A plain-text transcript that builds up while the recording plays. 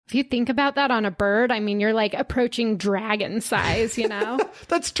If you think about that on a bird, I mean, you're like approaching dragon size, you know?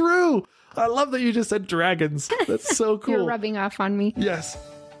 That's true. I love that you just said dragons. That's so cool. You're rubbing off on me. Yes.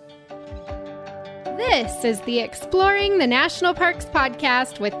 This is the Exploring the National Parks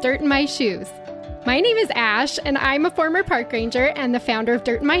podcast with Dirt in My Shoes. My name is Ash, and I'm a former park ranger and the founder of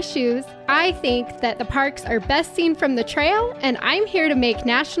Dirt in My Shoes. I think that the parks are best seen from the trail, and I'm here to make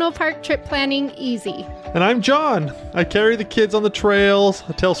national park trip planning easy. And I'm John. I carry the kids on the trails,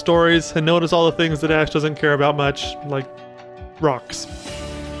 I tell stories, and notice all the things that Ash doesn't care about much, like rocks.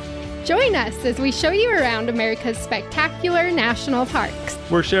 Join us as we show you around America's spectacular national parks.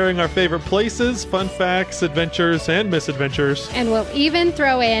 We're sharing our favorite places, fun facts, adventures, and misadventures. And we'll even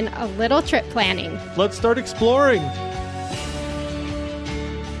throw in a little trip planning. Let's start exploring.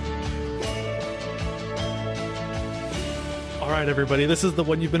 All right, everybody, this is the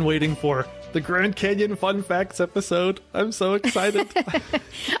one you've been waiting for. The Grand Canyon Fun Facts episode. I'm so excited.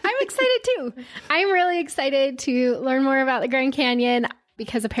 I'm excited too. I'm really excited to learn more about the Grand Canyon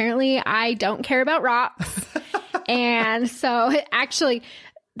because apparently I don't care about rocks. And so actually,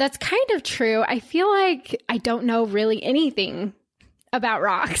 that's kind of true. I feel like I don't know really anything about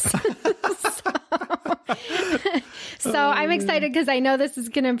rocks. So I'm excited because I know this is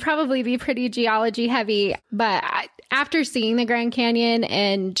going to probably be pretty geology heavy. But after seeing the Grand Canyon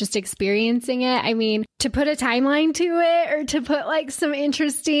and just experiencing it, I mean, to put a timeline to it or to put like some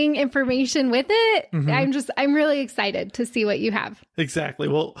interesting information with it, I'm really excited to see what you have. Exactly.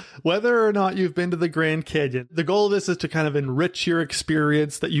 Well, whether or not you've been to the Grand Canyon, the goal of this is to kind of enrich your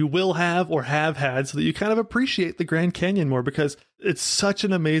experience that you will have or have had so that you kind of appreciate the Grand Canyon more because it's such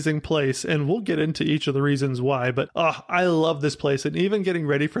an amazing place. And we'll get into each of the reasons why, but I love this place. And even getting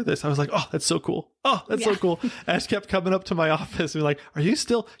ready for this, I was like, oh, that's so cool. Oh, that's so cool. Ash kept coming up to my office and be like, are you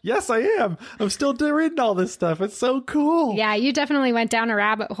still? Yes, I am. I'm still reading all this stuff. It's so cool. Yeah, you definitely went down a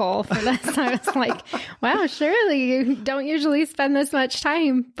rabbit hole for this. I was like, wow, surely you don't usually spend this much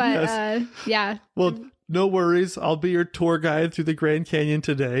time. But yeah. Well, no worries. I'll be your tour guide through the Grand Canyon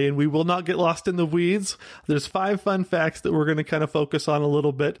today, and we will not get lost in the weeds. There's 5 fun facts that we're going to kind of focus on a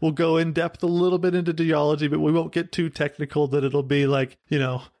little bit. We'll go in depth a little bit into geology, but we won't get too technical that it'll be like,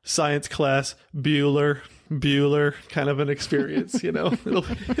 science class, Bueller kind of an experience, This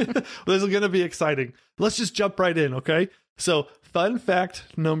is going to be exciting. Let's just jump right in, okay? So, fun fact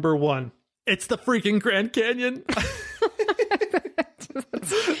number 1. It's the freaking Grand Canyon.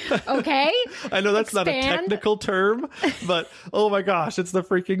 Okay. I know that's not a technical term, but oh my gosh, it's the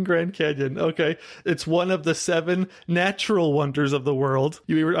freaking Grand Canyon. Okay. It's one of the 7 natural wonders of the world.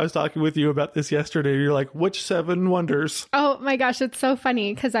 I was talking with you about this yesterday. You're like, which 7 wonders? Oh my gosh, it's so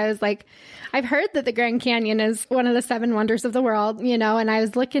funny because I was like, I've heard that the Grand Canyon is one of the 7 wonders of the world, and I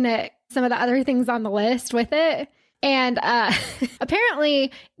was looking at some of the other things on the list with it. And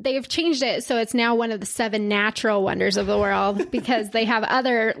apparently they've changed it so it's now one of the 7 natural wonders of the world because they have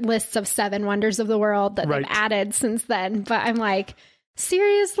other lists of 7 wonders of the world that they've added since then. But I'm like,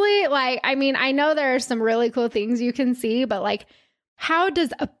 seriously? I know there are some really cool things you can see, but how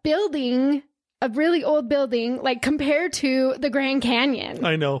does a really old building, compare to the Grand Canyon?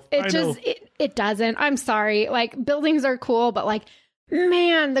 I know. It doesn't. I'm sorry. Buildings are cool, but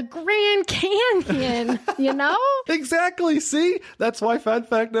man, the Grand Canyon, Exactly. See, that's why fun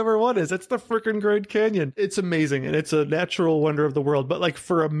fact number 1 is it's the freaking Grand Canyon. It's amazing. And it's a natural wonder of the world. But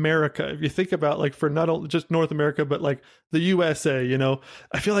for America, if you think about for not only just North America, but the USA,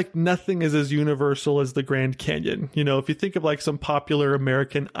 I feel like nothing is as universal as the Grand Canyon. If you think of some popular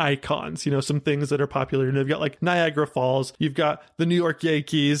American icons, some things that are popular, you've got Niagara Falls, you've got the New York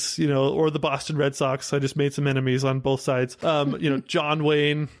Yankees, or the Boston Red Sox. I just made some enemies on both sides. John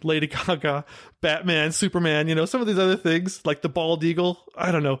Wayne, Lady Gaga, Batman, Superman, some of these other things like the bald eagle.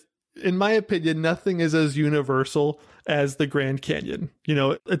 I don't know. In my opinion, nothing is as universal as the Grand Canyon.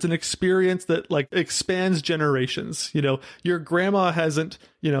 It's an experience that expands generations. Your grandma hasn't,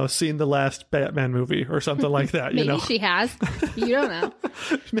 seen the last Batman movie or something like that. Maybe she has. You don't know.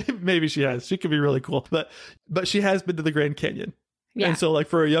 Maybe she has. She could be really cool. But she has been to the Grand Canyon. Yeah. And so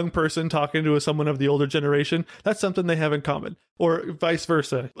for a young person talking to someone of the older generation, that's something they have in common. Or vice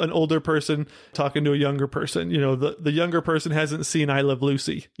versa, an older person talking to a younger person. The younger person hasn't seen I Love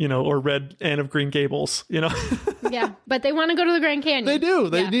Lucy, or read Anne of Green Gables, Yeah, but they want to go to the Grand Canyon. They do.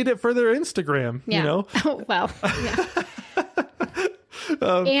 They need it for their Instagram, Oh, well,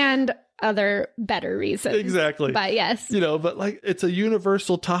 yeah. And other better reasons. Exactly. But yes. But it's a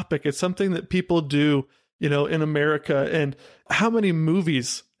universal topic. It's something that people do in America, and how many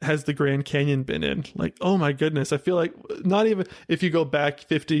movies has the Grand Canyon been in? Like, oh my goodness. I feel like not even if you go back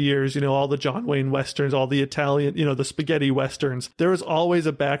 50 years, all the John Wayne Westerns, all the Italian, the spaghetti Westerns, there was always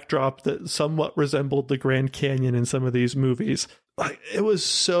a backdrop that somewhat resembled the Grand Canyon in some of these movies. Like, it was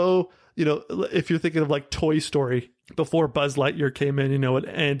so, if you're thinking of like Toy Story, before Buzz Lightyear came in, and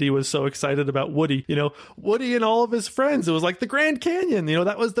Andy was so excited about Woody, Woody and all of his friends, it was like the Grand Canyon,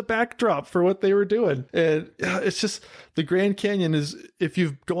 that was the backdrop for what they were doing. And it's just, the Grand Canyon is, if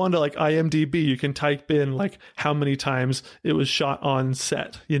you go onto like IMDb, you can type in like how many times it was shot on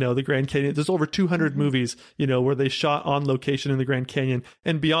set, the Grand Canyon. There's over 200 movies, where they shot on location in the Grand Canyon.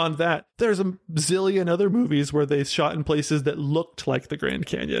 And beyond that, there's a zillion other movies where they shot in places that looked like the Grand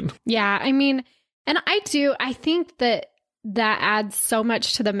Canyon. Yeah, I mean, and I think that adds so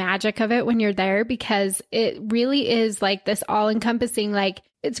much to the magic of it when you're there, because it really is like this all-encompassing, like,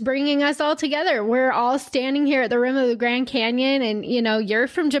 it's bringing us all together. We're all standing here at the rim of the Grand Canyon, and, you're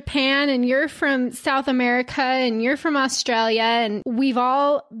from Japan, and you're from South America, and you're from Australia, and we've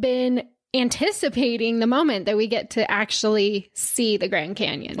all been anticipating the moment that we get to actually see the Grand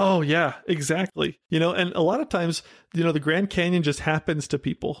Canyon. Oh, yeah, exactly. And a lot of times, the Grand Canyon just happens to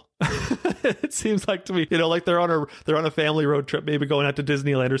people. It seems like to me, like they're on a family road trip, maybe going out to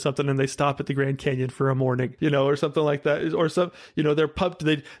Disneyland or something, and they stop at the Grand Canyon for a morning, or something like that. Or they're pumped,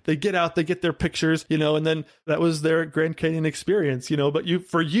 they get out, they get their pictures, and then that was their Grand Canyon experience, but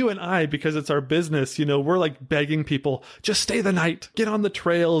for you and I, because it's our business, we're like begging people, just stay the night, get on the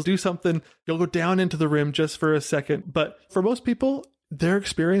trails, do something. You'll go down into the rim just for a second. But for most people, their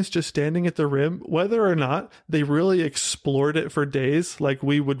experience just standing at the rim, whether or not they really explored it for days, like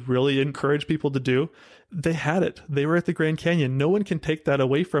we would really encourage people to do, they had it. They were at the Grand Canyon. No one can take that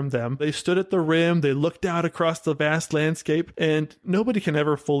away from them. They stood at the rim, they looked out across the vast landscape, and nobody can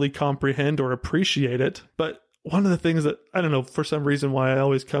ever fully comprehend or appreciate it. But one of the things that, I don't know, for some reason why I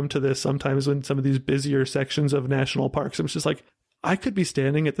always come to this sometimes when some of these busier sections of national parks, I'm just like, I could be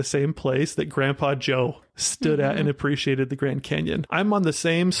standing at the same place that Grandpa Joe stood at and appreciated the Grand Canyon. I'm on the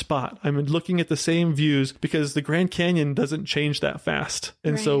same spot. I'm looking at the same views because the Grand Canyon doesn't change that fast.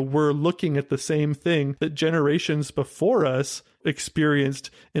 And so we're looking at the same thing that generations before us experienced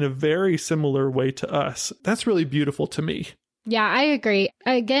in a very similar way to us. That's really beautiful to me. Yeah, I agree.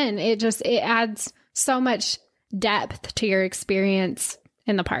 Again, it adds so much depth to your experience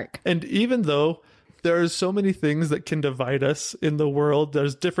in the park. And even though there's so many things that can divide us in the world,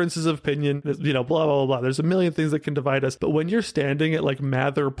 there's differences of opinion, blah, blah, blah, blah. There's a million things that can divide us. But when you're standing at like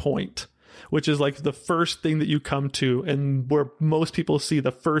Mather Point, which is like the first thing that you come to and where most people see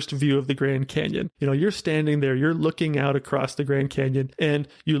the first view of the Grand Canyon, you're standing there, you're looking out across the Grand Canyon, and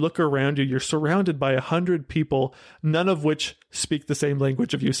you look around you, you're surrounded by 100 people, none of which speak the same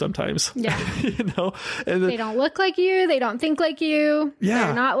language of you sometimes. Yeah. And they don't look like you. They don't think like you. Yeah.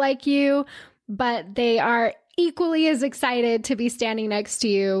 They're not like you. But they are equally as excited to be standing next to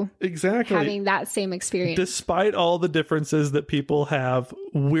you. Exactly. Having that same experience. Despite all the differences that people have,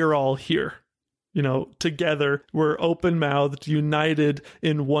 we're all here. Together, we're open-mouthed, united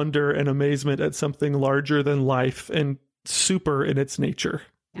in wonder and amazement at something larger than life and super in its nature.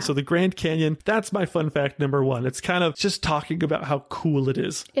 Yeah. So the Grand Canyon, that's my fun fact number one. It's kind of just talking about how cool it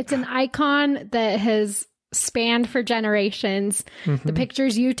is. It's an icon that has spanned for generations. Mm-hmm. The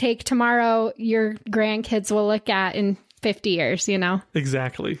pictures you take tomorrow, your grandkids will look at in 50 years,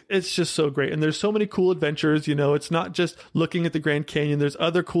 Exactly. It's just so great. And there's so many cool adventures, it's not just looking at the Grand Canyon. There's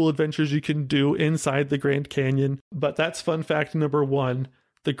other cool adventures you can do inside the Grand Canyon. But that's fun fact number one.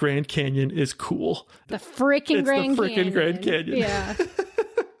 The Grand Canyon is cool. The freaking Grand Canyon. Yeah.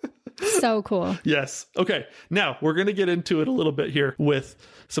 So cool. Yes. Okay. Now we're going to get into it a little bit here with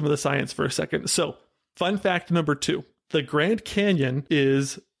some of the science for a second. So fun fact number two, the Grand Canyon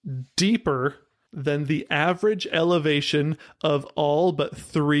is deeper than the average elevation of all but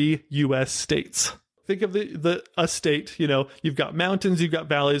 3 U.S. states. Think of a state, you've got mountains, you've got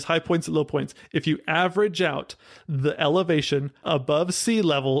valleys, high points and low points. If you average out the elevation above sea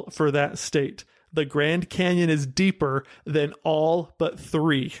level for that state, the Grand Canyon is deeper than all but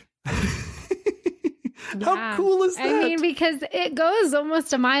 3. Yeah. How cool is that? I mean, because it goes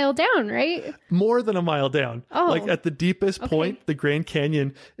almost a mile down, right? More than a mile down. Oh. Like at the deepest point, the Grand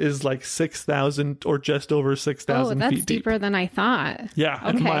Canyon is like 6,000 or just over 6,000 feet deep. That's deeper than I thought. Yeah. Okay.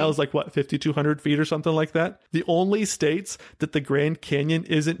 And a mile is like, 5,200 feet or something like that? The only states that the Grand Canyon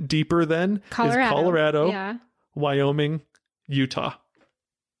isn't deeper than is Colorado, Wyoming, Utah.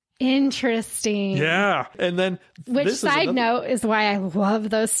 Interesting. Yeah. And then which side note is why I love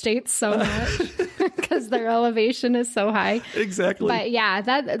those states so much. because their elevation is so high. Exactly. But yeah,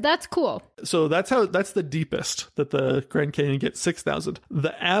 that's cool. So that's the deepest that the Grand Canyon gets, 6,000.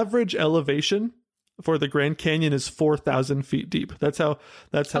 The average elevation for the Grand Canyon is 4,000 feet deep. That's how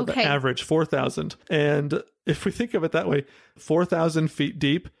the average, 4,000. And if we think of it that way, 4,000 feet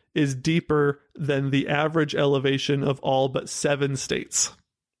deep is deeper than the average elevation of all but 7 states.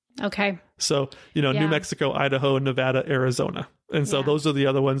 Okay. So, New Mexico, Idaho, Nevada, Arizona. And so those are the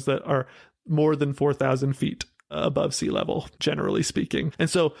other ones that are more than 4,000 feet above sea level, generally speaking. And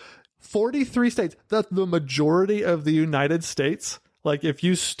so 43 states, that's the majority of the United States. Like if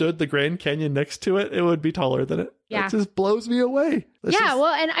you stood the Grand Canyon next to it, it would be taller than it. Yeah. It just blows me away. Well,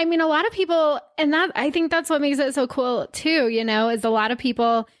 and I mean, a lot of people, and that I think that's what makes it so cool too, is a lot of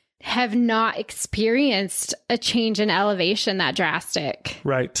people have not experienced a change in elevation that drastic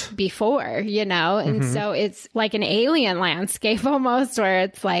before, and so it's like an alien landscape almost, where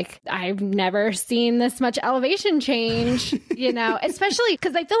it's like, I've never seen this much elevation change, especially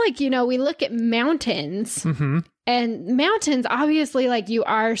because I feel like, we look at mountains and mountains, obviously, like you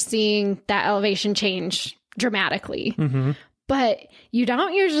are seeing that elevation change dramatically. But you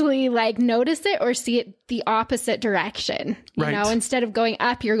don't usually like notice it or see it the opposite direction. You know, instead of going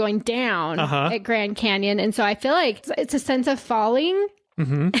up, you're going down at Grand Canyon. And so I feel like it's a sense of falling.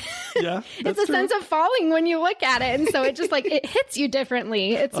 Yeah, it's a sense of falling when you look at it. And so it just like, it hits you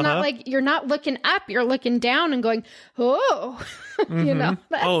differently. It's not like you're not looking up, you're looking down and going, oh,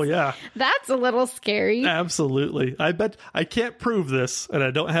 that's a little scary. Absolutely. I can't prove this and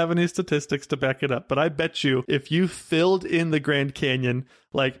I don't have any statistics to back it up, but I bet you if you filled in the Grand Canyon,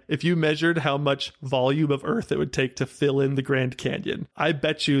 like if you measured how much volume of earth it would take to fill in the Grand Canyon, I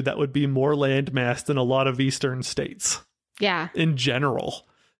bet you that would be more land mass than a lot of eastern states. Yeah. In general,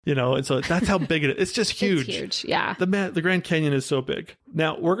 and so that's how big it is. It's just huge. It's huge. Yeah. The Grand Canyon is so big.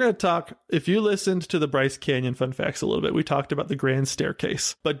 Now we're going to talk, if you listened to the Bryce Canyon fun facts a little bit, we talked about the Grand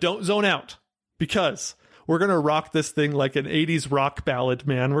Staircase, but don't zone out because we're going to rock this thing like an 80s rock ballad,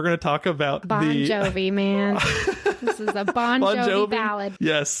 man. We're going to talk about Bon Jovi, man. This is a Bon Jovi ballad.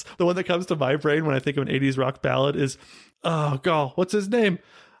 Yes. The one that comes to my brain when I think of an 80s rock ballad is, oh god, what's his name?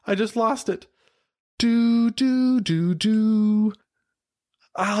 I just lost it. Do.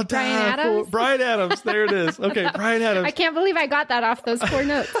 I'll die. Bryan Adams. There it is. Okay, Bryan Adams. I can't believe I got that off those 4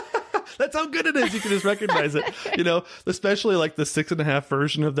 notes. That's how good it is. You can just recognize it. Especially like the 6.5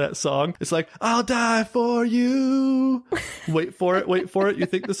 version of that song. It's like, I'll die for you. Wait for it. You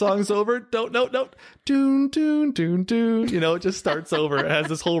think the song's over? Don't. Doon. It just starts over. It has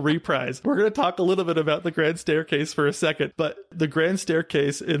this whole reprise. We're going to talk a little bit about the Grand Staircase for a second, but the Grand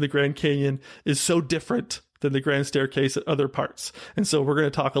Staircase in the Grand Canyon is so different than the Grand Staircase at other parts. And so we're going to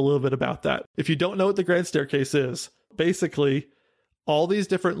talk a little bit about that. If you don't know what the Grand Staircase is, basically all these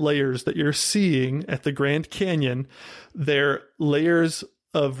different layers that you're seeing at the Grand Canyon, they're layers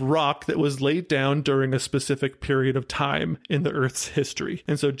of rock that was laid down during a specific period of time in the Earth's history.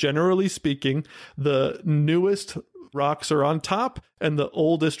 And so generally speaking, the newest rocks are on top and the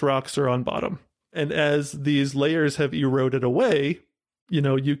oldest rocks are on bottom. And as these layers have eroded away,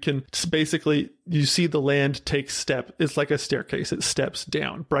 you can basically, you see the land take step. It's like a staircase. It steps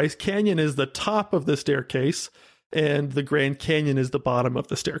down. Bryce Canyon is the top of the staircase and the Grand Canyon is the bottom of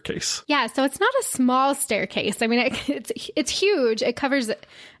the staircase. Yeah, so it's not a small staircase. I mean, it's huge. It covers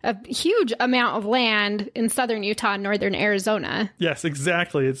a huge amount of land in southern Utah and northern Arizona. Yes,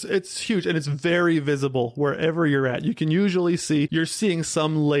 exactly. It's huge and it's very visible wherever you're at. You can usually you're seeing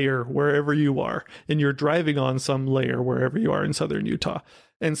some layer wherever you are, and you're driving on some layer wherever you are in southern Utah.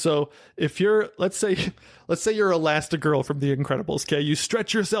 And so if you're, let's say you're Elastigirl from The Incredibles, okay? You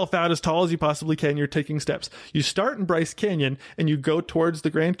stretch yourself out as tall as you possibly can. You're taking steps. You start in Bryce Canyon and you go towards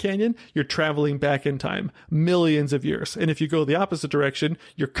the Grand Canyon. You're traveling back in time, millions of years. And if you go the opposite direction,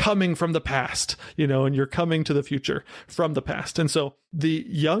 you're coming from the past, and you're coming to the future from the past. And so the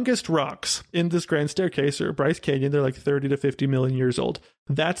youngest rocks in this Grand Staircase or Bryce Canyon, they're like 30 to 50 million years old.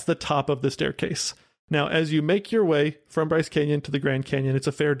 That's the top of the staircase. Now, as you make your way from Bryce Canyon to the Grand Canyon, it's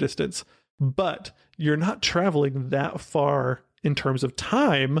a fair distance, but you're not traveling that far in terms of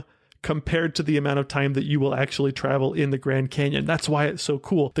time compared to the amount of time that you will actually travel in the Grand Canyon. That's why it's so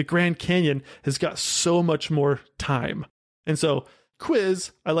cool. The Grand Canyon has got so much more time. And so,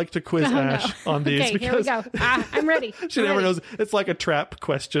 I like to quiz Ash on these. Okay, because here we go. I'm ready. She never knows. It's like a trap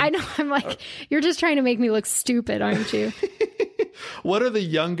question. I know. I'm like, you're just trying to make me look stupid, aren't you? What are the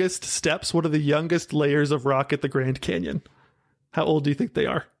youngest steps? What are the youngest layers of rock at the Grand Canyon? How old do you think they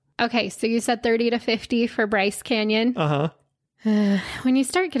are? Okay, so you said 30 to 50 for Bryce Canyon. When you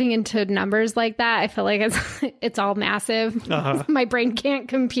start getting into numbers like that, I feel like it's all massive. My brain can't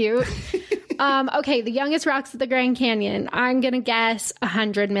compute. Okay, the youngest rocks at the Grand Canyon. I'm going to guess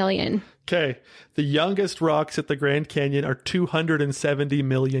 100 million. Okay. The youngest rocks at the Grand Canyon are 270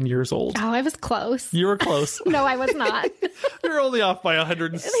 million years old. Oh, I was close. You were close. No, I was not. You're only off by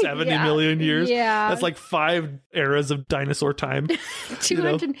 170 million years. Yeah. That's like 5 eras of dinosaur time.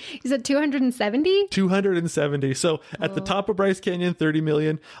 200. You said 270? 270. So at the top of Bryce Canyon, 30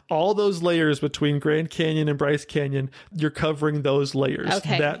 million. All those layers between Grand Canyon and Bryce Canyon, you're covering those layers,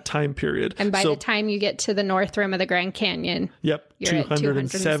 Okay. that time period. And by the time you get to the north rim of the Grand Canyon, Yep, you're at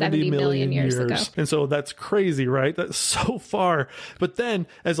 270 million years ago. And so that's crazy, right? That's so far. But then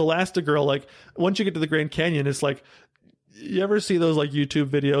as Elastigirl, like once you get to the Grand Canyon, it's like, you ever see those like YouTube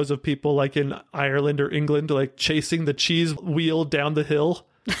videos of people like in Ireland or England, like chasing the cheese wheel down the hill?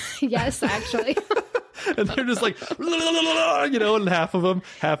 Yes, actually. And they're just like, and half of them,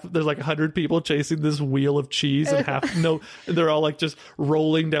 there's like 100 people chasing this wheel of cheese, and they're all like just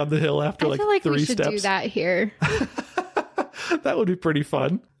rolling down the hill after I feel like 3 we should steps. do that here. That would be pretty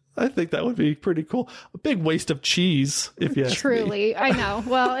fun. I think that would be pretty cool. A big waste of cheese, if you ask me. Truly, I know.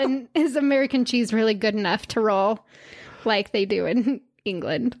 Well, and is American cheese really good enough to roll like they do in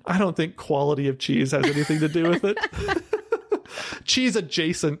England? I don't think quality of cheese has anything to do with it. Cheese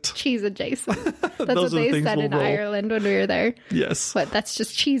adjacent. Cheese adjacent. That's Those what are the they things said we'll in roll. Ireland when we were there. Yes. But that's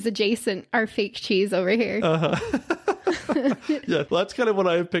just cheese adjacent, our fake cheese over here. Yeah, well, that's kind of what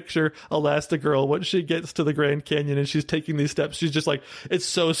I picture Elastigirl. Once she gets to the Grand Canyon and she's taking these steps, she's just like, it's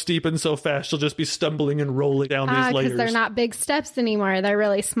so steep and so fast, she'll just be stumbling and rolling down these layers. Because they're not big steps anymore. They're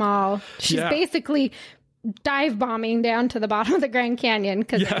really small. She's basically dive bombing down to the bottom of the Grand Canyon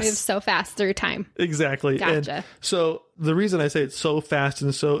because it moves so fast through time. Exactly. Gotcha. And so the reason I say it's so fast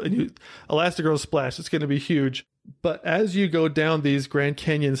and Elastigirl splash, it's going to be huge. But as you go down these Grand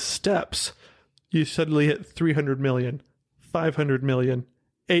Canyon steps, you suddenly hit 300 million, 500 million,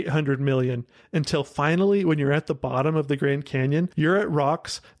 800 million, until finally, when you're at the bottom of the Grand Canyon, you're at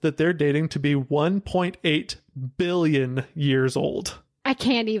rocks that they're dating to be 1.8 billion years old. I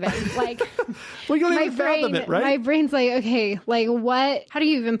can't even. Like, We don't even fathom it, right? My brain's like, okay, like what? How do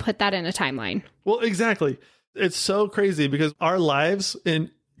you even put that in a timeline? Well, exactly. It's so crazy because our lives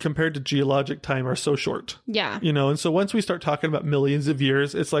compared to geologic time are so short. Yeah. And so once we start talking about millions of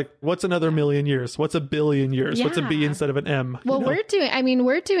years, it's like, what's another million years? What's a billion years? What's a B instead of an M? Well,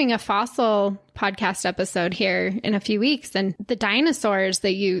 we're doing a fossil podcast episode here in a few weeks, and the dinosaurs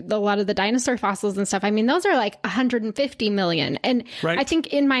a lot of the dinosaur fossils and stuff, I mean, those are like 150 million. And I think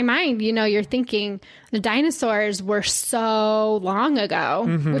in my mind, you're thinking the dinosaurs were so long ago,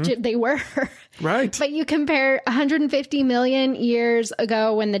 which they were. Right. But you compare 150 million years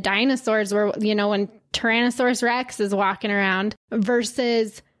ago when the dinosaurs were, when Tyrannosaurus Rex is walking around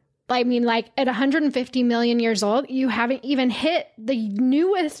versus, I mean, like at 150 million years old, you haven't even hit the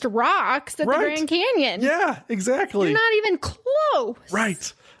newest rocks at the Grand Canyon. Yeah, exactly. You're not even close.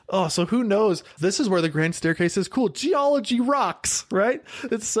 Right. Oh, so who knows? This is where the Grand Staircase is cool. Geology rocks, right?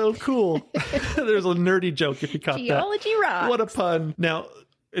 It's so cool. There's a nerdy joke if you caught that. Geology rocks. What a pun. Now,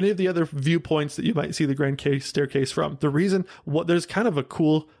 any of the other viewpoints that you might see the Grand Staircase from, there's kind of a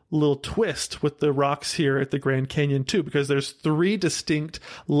cool little twist with the rocks here at the Grand Canyon too, because there's 3 distinct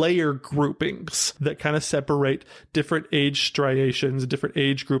layer groupings that kind of separate different age striations, different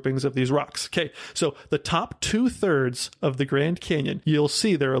age groupings of these rocks. Okay, so the top 2/3 of the Grand Canyon, you'll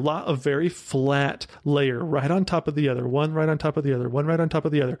see there are a lot of very flat layer right on top of the other, one right on top of the other, one right on top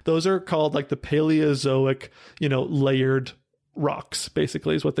of the other. Those are called like the Paleozoic, layered rocks,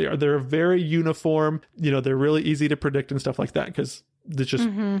 basically, is what they are. They're very uniform. They're really easy to predict and stuff like that because it's just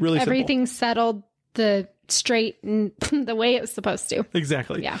really simple. Everything's settled straight and the way it was supposed to.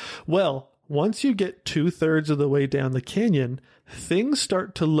 Exactly. Yeah. Well, once you get 2/3 of the way down the canyon, things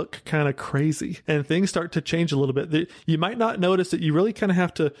start to look kind of crazy and things start to change a little bit. You might not notice that. You really kind of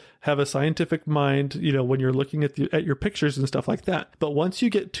have to have a scientific mind, when you're looking at your pictures and stuff like that. But once you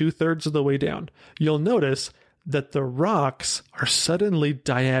get 2/3 of the way down, you'll notice that the rocks are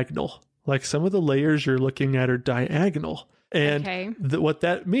diagonal. Like some of the layers you're looking at are diagonal. And what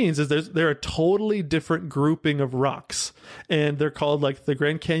that means is they're a totally different grouping of rocks. And they're called like the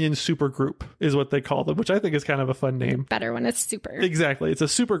Grand Canyon Supergroup is what they call them, which I think is kind of a fun name. Better when it's super. Exactly. It's a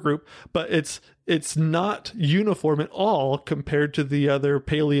supergroup, but it's not uniform at all compared to the other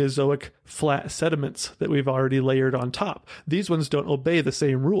Paleozoic flat sediments that we've already layered on top. These ones don't obey the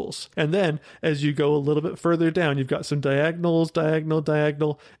same rules. And then as you go a little bit further down, you've got some diagonal,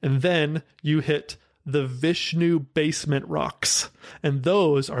 and then you hit the Vishnu basement rocks. And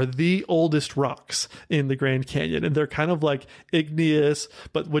those are the oldest rocks in the Grand Canyon. And they're kind of like igneous,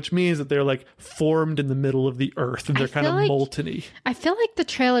 but which means that they're like formed in the middle of the earth and they're kind of molten-y. I feel like the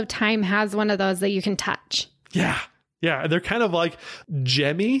Trail of Time has one of those that you can touch. Yeah. Yeah, they're kind of like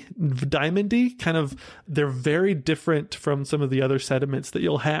gemmy, diamondy, they're very different from some of the other sediments that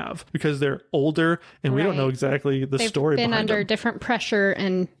you'll have because they're older and we don't know exactly the story behind them. They've been under different pressure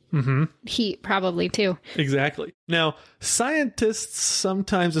and heat probably too. Exactly. Now, scientists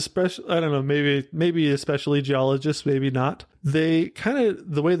sometimes, especially, I don't know, maybe especially geologists, maybe not, they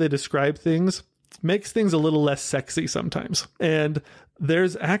the way they describe things makes things a little less sexy sometimes. And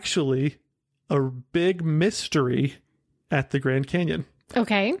there's actually a big mystery at the Grand Canyon.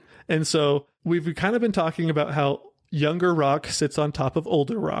 Okay. And so we've kind of been talking about how younger rock sits on top of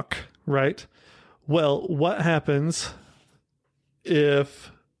older rock, right? Well, what happens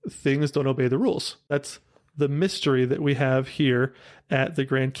if things don't obey the rules? That's the mystery that we have here at the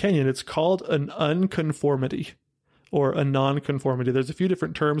Grand Canyon. It's called an unconformity or a non-conformity. There's a few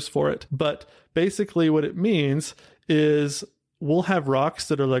different terms for it, but basically what it means is we'll have rocks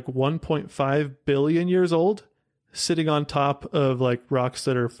that are like 1.5 billion years old sitting on top of like rocks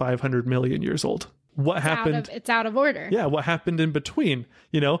that are 500 million years old. What happened? It's out of order. Yeah. What happened in between?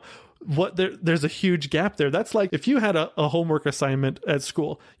 There's a huge gap there. That's like if you had a homework assignment at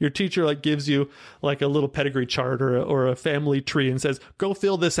school, your teacher like gives you like a little pedigree chart or a family tree and says, go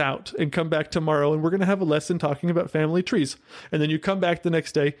fill this out and come back tomorrow. And we're going to have a lesson talking about family trees. And then you come back the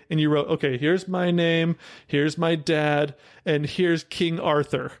next day and you wrote, okay, here's my name, here's my dad, and here's King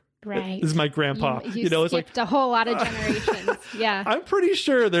Arthur. Right. This is my grandpa. You it's like a whole lot of generations. Yeah. I'm pretty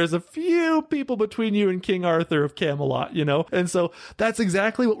sure there's a few people between you and King Arthur of Camelot, And so that's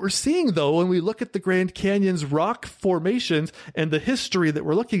exactly what we're seeing, though, when we look at the Grand Canyon's rock formations and the history that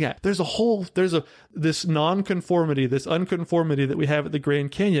we're looking at. There's this non-conformity, this unconformity that we have at the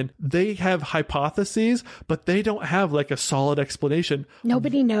Grand Canyon. They have hypotheses, but they don't have like a solid explanation.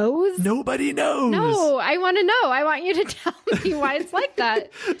 Nobody knows? Nobody knows. No, I want to know. I want you to tell me why it's like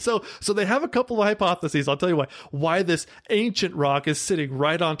that. So they have a couple of hypotheses. I'll tell you why this ancient rock is sitting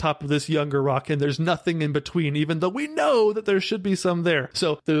right on top of this younger rock and there's nothing in between, even though we know that there should be some there.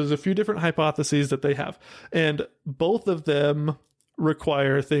 So there's a few different hypotheses that they have. And both of them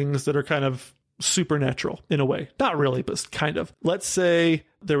require things that are kind of supernatural in a way. Not really, but kind of. Let's say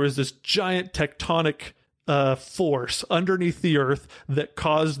there was this giant tectonic force underneath the earth that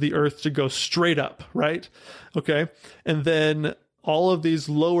caused the earth to go straight up, right? Okay. And then all of these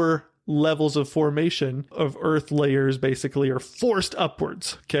lower levels of formation of earth layers basically are forced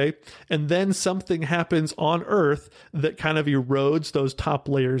upwards, okay? And then something happens on earth that kind of erodes those top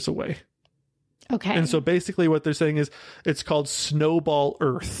layers away. Okay. And so basically what they're saying is it's called snowball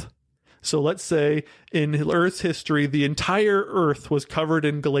earth. So let's say in Earth's history, the entire Earth was covered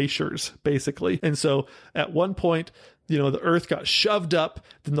in glaciers, basically. And so at one point, the earth got shoved up,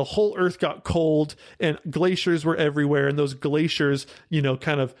 then the whole earth got cold and glaciers were everywhere. And those glaciers,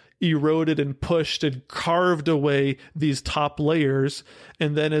 kind of eroded and pushed and carved away these top layers.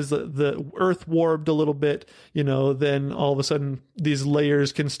 And then as the earth warmed a little bit, then all of a sudden these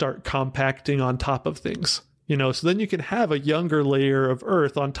layers can start compacting on top of things. So then you can have a younger layer of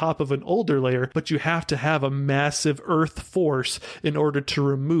earth on top of an older layer, but you have to have a massive earth force in order to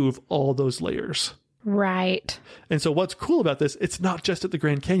remove all those layers. Right. And so what's cool about this, it's not just at the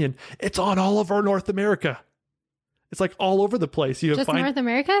Grand Canyon, it's on all of our North America. It's like all over the place. Just North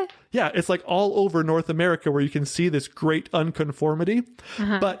America? Yeah, it's like all over North America where you can see this great unconformity,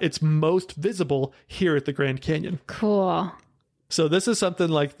 but it's most visible here at the Grand Canyon. Cool. So this is something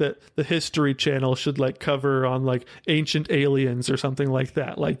like that the History Channel should like cover on like ancient aliens or something like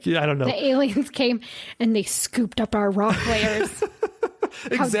that. Like, I don't know. The aliens came and they scooped up our rock layers.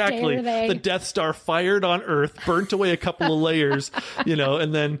 Exactly. The Death Star fired on Earth, burnt away a couple of layers,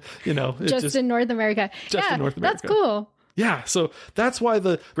 and then, just in North America. In North America. That's cool. Yeah. So that's why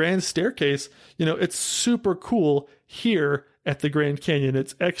the Grand Staircase, it's super cool here at the Grand Canyon.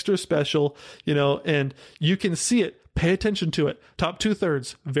 It's extra special, and you can see it. Pay attention to it. Top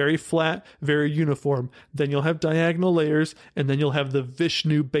 2/3, very flat, very uniform. Then you'll have diagonal layers, and then you'll have the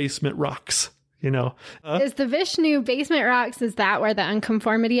Vishnu basement rocks. Is the Vishnu basement rocks, is that where the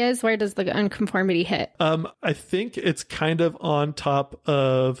unconformity is? Where does the unconformity hit? I think it's kind of on top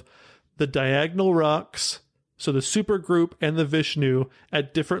of the diagonal rocks. So the supergroup and the Vishnu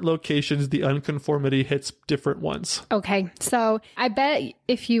at different locations, the unconformity hits different ones. Okay. So I bet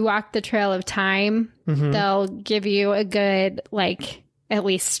if you walk the Trail of Time, they'll give you a good, at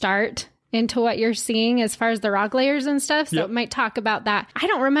least start into what you're seeing as far as the rock layers and stuff. So it might talk about that. I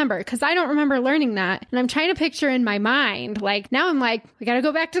don't remember because I don't remember learning that. And I'm trying to picture in my mind, like now I'm like, we got to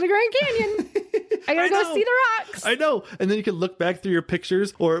go back to the Grand Canyon. I got to go see the rocks. I know. And then you can look back through your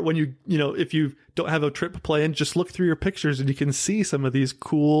pictures, or when if you don't have a trip planned, just look through your pictures and you can see some of these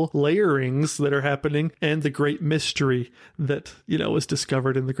cool layerings that are happening and the great mystery that, was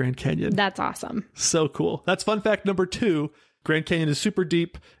discovered in the Grand Canyon. That's awesome. So cool. That's fun fact number 2. Grand Canyon is super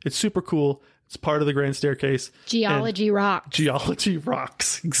deep. It's super cool. It's part of the Grand Staircase. Geology rocks. Geology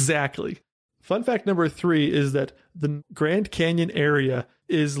rocks. Exactly. Fun fact number 3 is that the Grand Canyon area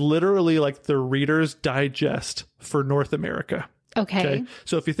is literally like the Reader's Digest for North America. Okay.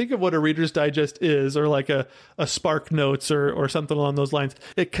 So if you think of what a Reader's Digest is, or like a Spark Notes or something along those lines,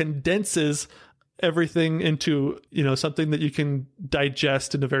 it condenses everything into, something that you can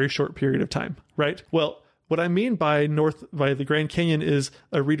digest in a very short period of time, right? Well, what I mean by the Grand Canyon is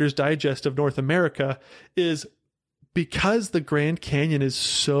a Reader's Digest of North America is because the Grand Canyon is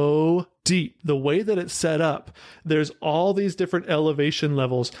so deep, the way that it's set up, there's all these different elevation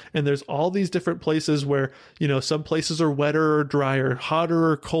levels, and there's all these different places where, some places are wetter or drier,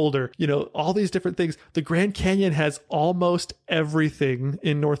 hotter or colder, all these different things. The Grand Canyon has almost everything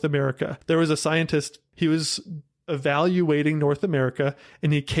in North America. There was a scientist, he was evaluating North America,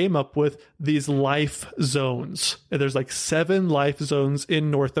 and he came up with these life zones. And there's like 7 life zones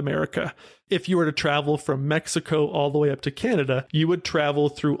in North America. If you were to travel from Mexico all the way up to Canada, you would travel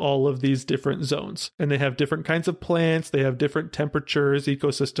through all of these different zones. And they have different kinds of plants, they have different temperatures,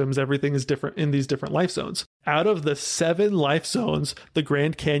 ecosystems, everything is different in these different life zones. Out of the 7 life zones, the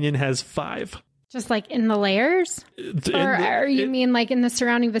Grand Canyon has 5. Just like in the layers? Or you mean like in the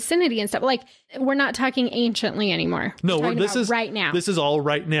surrounding vicinity and stuff? Like, we're not talking anciently anymore. No, this is right now. This is all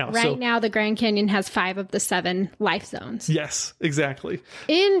right now. Right now, the Grand Canyon has 5 of the 7 life zones. Yes, exactly.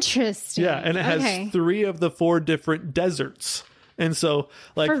 Interesting. Yeah, and it has 3 of the 4 different deserts. And so,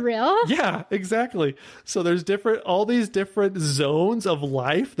 like, for real? Yeah, exactly. So there's all these different zones of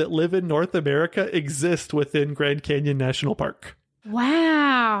life that live in North America exist within Grand Canyon National Park.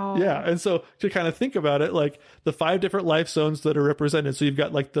 Wow. Yeah. And so to kind of think about it, like the 5 different life zones that are represented. So you've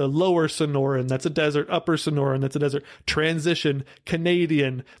got like the lower Sonoran, that's a desert, upper Sonoran, that's a desert, transition,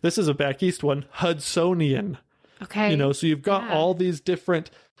 Canadian. This is a back east one, Hudsonian. Okay. So you've got all these different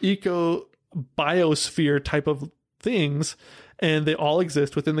biosphere type of things, and they all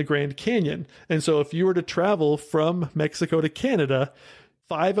exist within the Grand Canyon. And so if you were to travel from Mexico to Canada,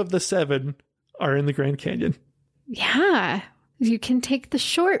 5 of the 7 are in the Grand Canyon. Yeah. You can take the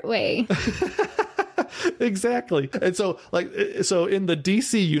short way. Exactly. And so in the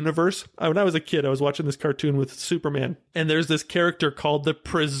DC universe, when I was a kid, I was watching this cartoon with Superman, and there's this character called the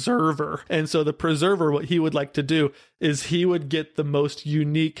Preserver. And so the Preserver, what he would like to do is he would get the most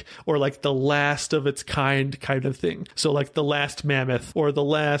unique, or like the last of its kind of thing. So like the last mammoth or the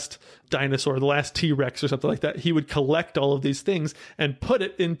last dinosaur, the last T-Rex or something like that. He would collect all of these things and put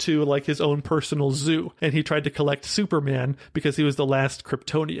it into like his own personal zoo. And he tried to collect Superman because he was the last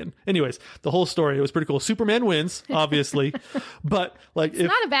Kryptonian. Anyways, the whole story, it was pretty cool. Superman wins, obviously, but like it's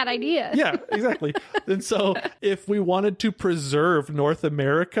not a bad idea. Yeah, exactly. And so if we wanted to preserve North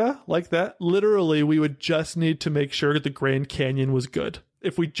America like that, literally we would just need to make sure the Grand Canyon was good.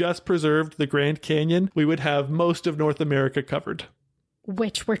 If we just preserved the Grand Canyon, we would have most of North America covered.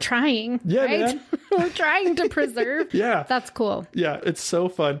 Which we're trying, yeah, right? Man. We're trying to preserve. Yeah. That's cool. Yeah, it's so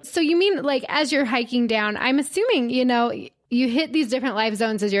fun. So you mean like as you're hiking down, I'm assuming, you hit these different life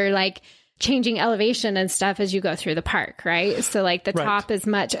zones as you're like changing elevation and stuff as you go through the park, right? So like the top is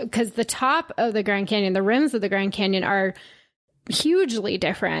much, because the top of the Grand Canyon, the rims of the Grand Canyon are hugely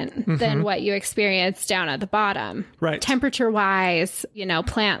different than what you experience down at the bottom. Right. Temperature wise,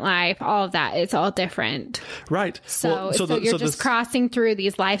 plant life, all of that, it's all different. Right. So you're just crossing through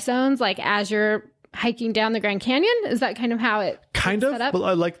these life zones like as you're hiking down the Grand Canyon? Is that kind of how it kind of? set up?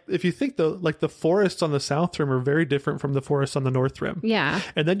 Well, like if you think though, like the forests on the south rim are very different from the forests on the north rim. Yeah.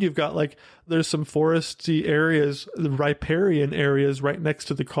 And then you've got like there's some foresty areas, the riparian areas right next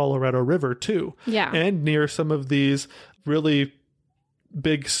to the Colorado River too. Yeah. And near some of these really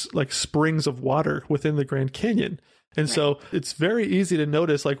big like springs of water within the Grand Canyon. And so it's very easy to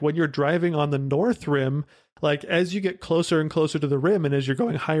notice, like when you're driving on the north rim, like as you get closer and closer to the rim and as you're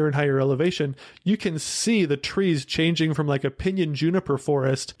going higher and higher elevation, you can see the trees changing from like a pinyon juniper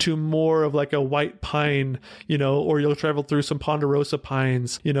forest to more of like a white pine, or you'll travel through some ponderosa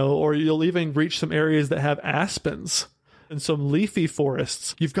pines, or you'll even reach some areas that have aspens and some leafy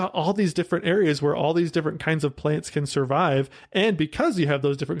forests. You've got all these different areas where all these different kinds of plants can survive. And because you have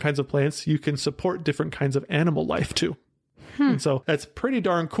those different kinds of plants, you can support different kinds of animal life too. And so that's pretty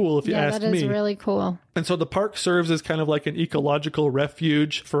darn cool if you ask me. That is really cool. And so the park serves as kind of like an ecological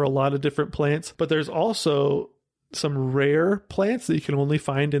refuge for a lot of different plants, but there's also some rare plants that you can only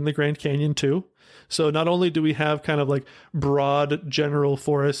find in the Grand Canyon too. So not only do we have kind of like broad general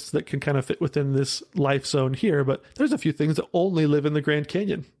forests that can kind of fit within this life zone here, but there's a few things that only live in the Grand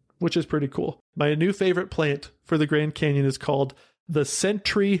Canyon, which is pretty cool. My new favorite plant for the Grand Canyon is called the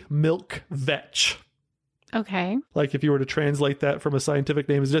Century Milk Vetch. Okay. Like if you were to translate that from a scientific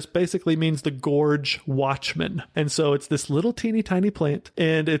name, it just basically means the gorge watchman. And so it's this little teeny tiny plant,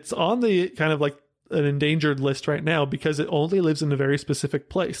 and it's on the kind of like an endangered list right now because it only lives in a very specific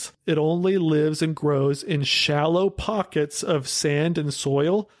place. It only lives and grows in shallow pockets of sand and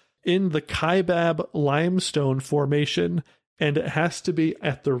soil in the Kaibab limestone formation, and it has to be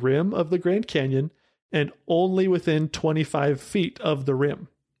at the rim of the Grand Canyon and only within 25 feet of the rim.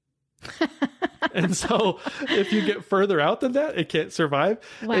 And so if you get further out than that, it can't survive.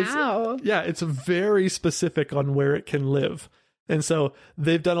 Wow. It's very specific on where it can live. And so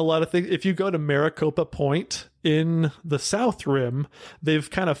they've done a lot of things. If you go to Maricopa Point in the South Rim, they've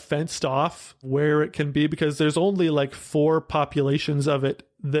kind of fenced off where it can be because there's only like 4 populations of it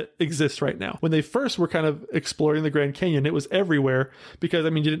that exist right now. When they first were kind of exploring the Grand Canyon, it was everywhere because, I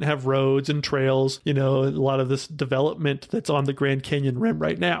mean, you didn't have roads and trails, you know, a lot of this development that's on the Grand Canyon rim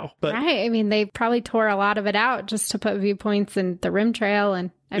right now. But right. I mean, they probably tore a lot of it out just to put viewpoints in the rim trail and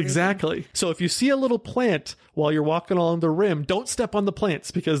everything. Exactly. So if you see a little plant while you're walking along the rim, don't step on the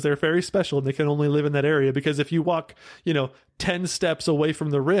plants because they're very special and they can only live in that area. Because if you walk, 10 steps away from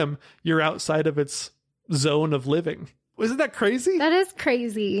the rim, you're outside of its zone of living. Isn't that crazy? That is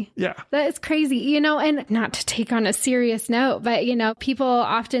crazy. Yeah. That is crazy. And not to take on a serious note, but, people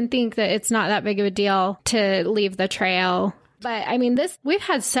often think that it's not that big of a deal to leave the trail. But I mean, we've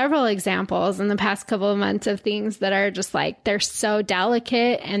had several examples in the past couple of months of things that are just like, they're so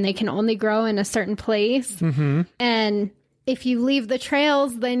delicate and they can only grow in a certain place. Mm-hmm. And if you leave the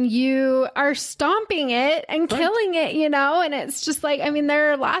trails, then you are stomping it and killing it, and it's just like, I mean,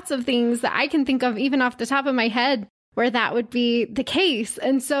 there are lots of things that I can think of even off the top of my head where that would be the case.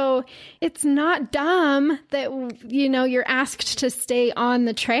 And so it's not dumb that, you're asked to stay on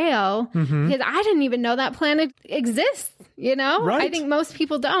the trail because I didn't even know that planet exists, Right. I think most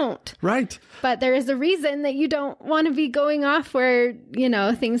people don't. Right. But there is a reason that you don't want to be going off where,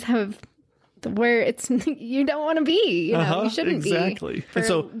 things have where it's you don't want to be, you shouldn't be. Exactly. And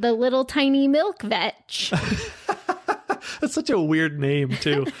so the little tiny milk vetch. That's such a weird name,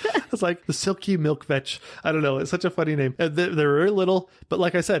 too. It's like the silky milk vetch. I don't know. It's such a funny name. They're very little, but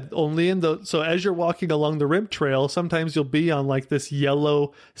like I said, only so as you're walking along the rim trail, sometimes you'll be on like this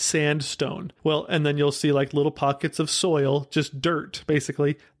yellow sandstone. Well, and then you'll see like little pockets of soil, just dirt,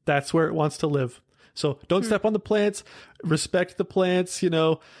 basically. That's where it wants to live. So don't step on the plants, respect the plants,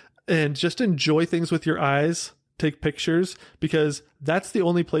 and just enjoy things with your eyes. Take pictures because that's the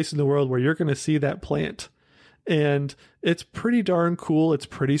only place in the world where you're going to see that plant. And it's pretty darn cool. It's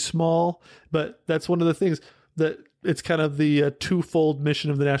pretty small, but that's one of the things that it's kind of the twofold mission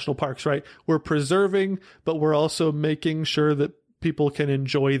of the national parks, right? We're preserving, but we're also making sure that people can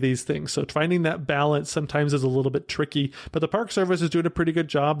enjoy these things. So finding that balance sometimes is a little bit tricky, but the Park Service is doing a pretty good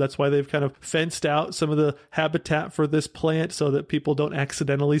job. That's why they've kind of fenced out some of the habitat for this plant so that people don't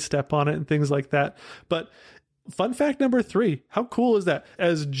accidentally step on it and things like that. But fun fact number 3, how cool is that?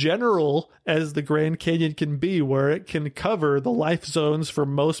 As general as the Grand Canyon can be, where it can cover the life zones for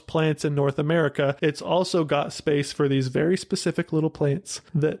most plants in North America, it's also got space for these very specific little plants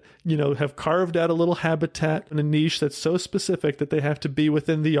that, have carved out a little habitat and a niche that's so specific that they have to be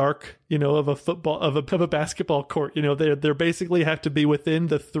within the arc, of a basketball court. They're basically have to be within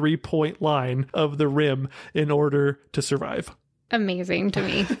the 3-point line of the rim in order to survive. Amazing to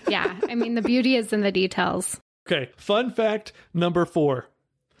me. Yeah. I mean, the beauty is in the details. Okay, fun fact number 4.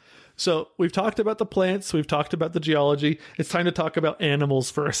 So we've talked about the plants, we've talked about the geology. It's time to talk about animals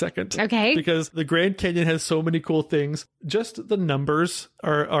for a second. Okay. Because the Grand Canyon has so many cool things. Just the numbers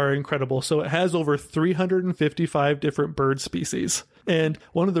are incredible. So it has over 355 different bird species. And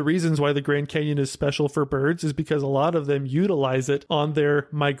one of the reasons why the Grand Canyon is special for birds is because a lot of them utilize it on their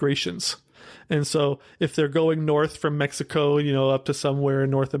migrations. And so if they're going north from Mexico, up to somewhere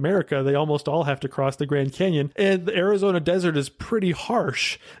in North America, they almost all have to cross the Grand Canyon. And the Arizona desert is pretty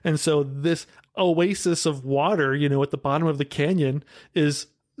harsh. And so this oasis of water, at the bottom of the canyon is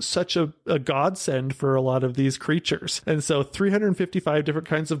such a godsend for a lot of these creatures. And so 355 different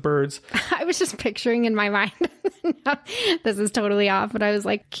kinds of birds. I was just picturing in my mind No, this is totally off, but I was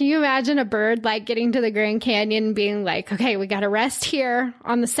like, can you imagine a bird like getting to the Grand Canyon and being like, okay, we got to rest here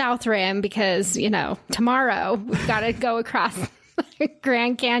on the South Rim because, tomorrow we've got to go across the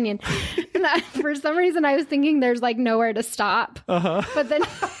Grand Canyon. And for some reason, I was thinking there's like nowhere to stop. But then...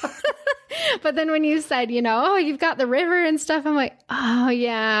 But then when you said, you've got the river and stuff, I'm like, oh,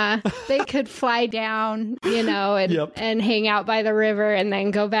 yeah, they could fly down, and hang out by the river and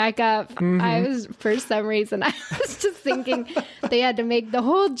then go back up. For some reason, I was just thinking they had to make the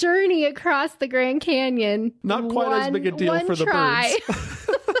whole journey across the Grand Canyon. Not quite as big a deal for the birds.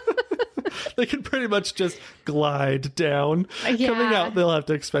 They can pretty much just glide down. Yeah. Coming out, they'll have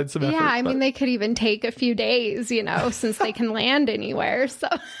to expend some effort. Yeah, I mean, they could even take a few days, since they can land anywhere. So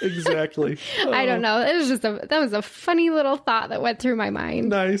exactly. I don't know. It was just that was a funny little thought that went through my mind.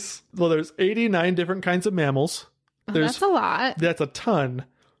 Nice. Well, there's 89 different kinds of mammals. That's a lot. That's a ton.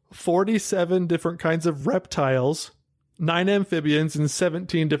 47 different kinds of reptiles, 9 amphibians, and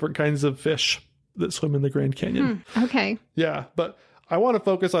 17 different kinds of fish that swim in the Grand Canyon. Okay. Yeah, but I want to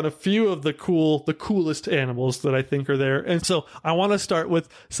focus on a few of the coolest animals that I think are there. And so I want to start with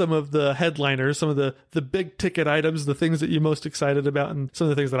some of the headliners, some of the big ticket items, the things that you're most excited about, and some of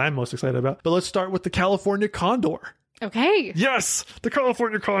the things that I'm most excited about. But let's start with the California condor. Okay. Yes, the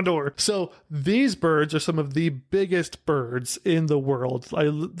California condor. So these birds are some of the biggest birds in the world. I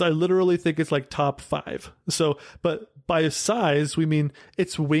literally think it's like top 5. So, but by size, we mean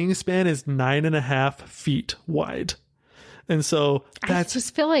its wingspan is 9.5 feet wide. And so I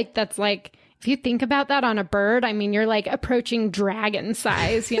just feel like that's like, if you think about that on a bird, I mean, you're like approaching dragon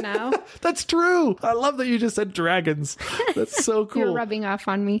size, That's true. I love that you just said dragons. That's so cool. You're rubbing off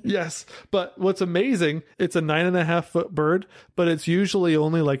on me. Yes. But what's amazing, it's a 9.5 foot bird, but it's usually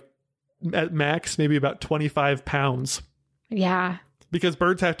only like at max, maybe about 25 pounds. Yeah. Because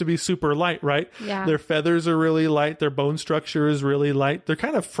birds have to be super light, right? Yeah. Their feathers are really light. Their bone structure is really light. They're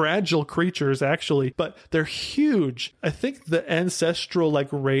kind of fragile creatures, actually, but they're huge. I think the ancestral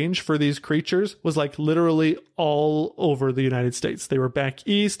range for these creatures was literally all over the United States. They were back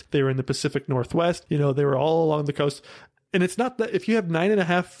east. They were in the Pacific Northwest. They were all along the coast. And it's not that if you have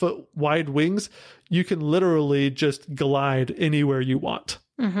 9.5 foot wide wings, you can literally just glide anywhere you want.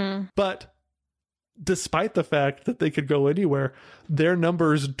 Mm-hmm. But despite the fact that they could go anywhere, their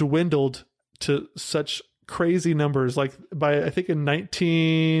numbers dwindled to such crazy numbers. Like by, I think in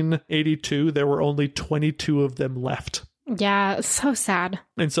 1982, there were only 22 of them left. Yeah, it's so sad.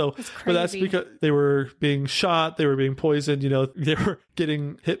 And so, but that's because they were being shot, they were being poisoned, they were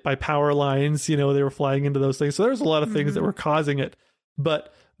getting hit by power lines, they were flying into those things. So there's a lot of things that were causing it.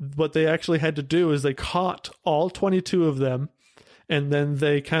 But what they actually had to do is they caught all 22 of them, and then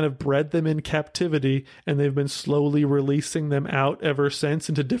they kind of bred them in captivity, and they've been slowly releasing them out ever since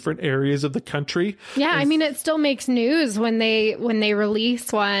into different areas of the country. Yeah, I mean, it still makes news when they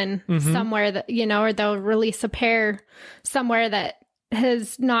release one somewhere that, or they'll release a pair somewhere that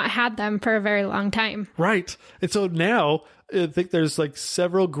has not had them for a very long time. Right. And so now I think there's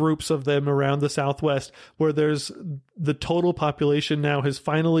several groups of them around the Southwest where there's the total population now has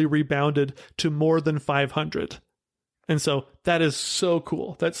finally rebounded to more than 500. And so that is so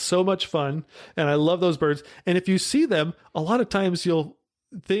cool. That's so much fun. And I love those birds. And if you see them, a lot of times you'll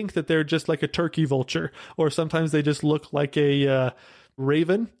think that they're just like a turkey vulture, or sometimes they just look like a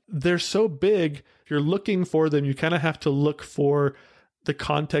raven. They're so big. If you're looking for them, you kind of have to look for the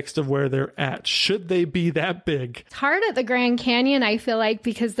context of where they're at. Should they be that big? It's hard at the Grand Canyon, I feel like,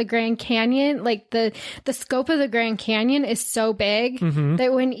 because the Grand Canyon, the scope of the Grand Canyon is so big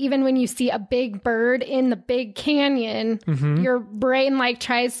that when you see a big bird in the big canyon, your brain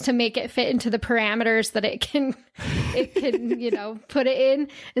tries to make it fit into the parameters that it can put it in.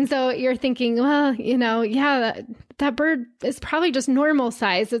 And so you're thinking, well, that bird is probably just normal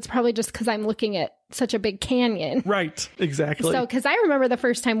size. It's probably just because I'm looking at such a big canyon. Right. Exactly. So, because I remember the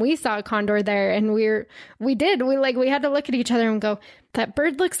first time we saw a condor there, and we had to look at each other and go, that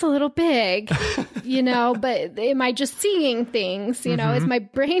bird looks a little big, but am I just seeing things? Is my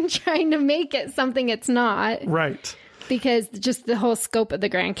brain trying to make it something it's not? Right. Because just the whole scope of the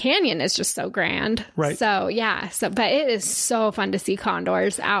Grand Canyon is just so grand. Right. So, yeah. But it is so fun to see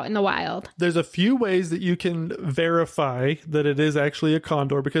condors out in the wild. There's a few ways that you can verify that it is actually a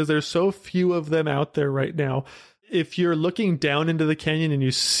condor, because there's so few of them out there right now. If you're looking down into the canyon and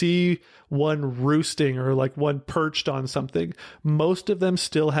you see one roosting or one perched on something, most of them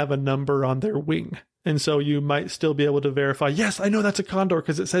still have a number on their wing. And so you might still be able to verify, yes, I know that's a condor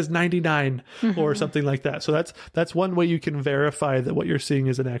because it says 99 or something like that. So that's one way you can verify that what you're seeing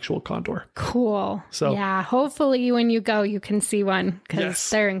is an actual condor. Cool. So yeah, hopefully when you go, you can see one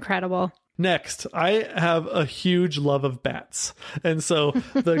because they're incredible. Next, I have a huge love of bats. And so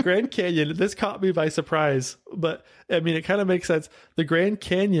the Grand Canyon, this caught me by surprise, but I mean, it kind of makes sense. The Grand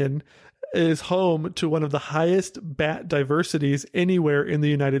Canyon is home to one of the highest bat diversities anywhere in the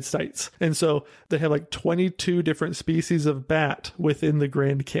United States. And so they have like 22 different species of bat within the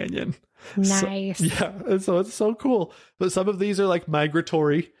Grand Canyon. Nice. So, yeah. And so it's so cool. But some of these are like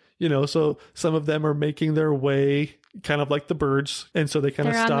migratory, so some of them are making their way kind of like the birds. And so they kind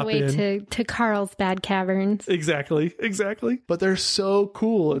of stop in. They're on the way to Carlsbad Caverns. Exactly. But they're so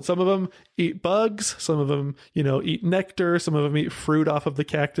cool. And some of them eat bugs. Some of them, eat nectar. Some of them eat fruit off of the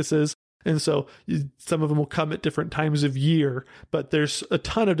cactuses. And so some of them will come at different times of year, but there's a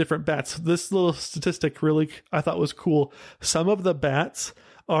ton of different bats. This little statistic really, I thought, was cool. Some of the bats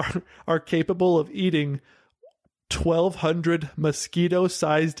are capable of eating 1,200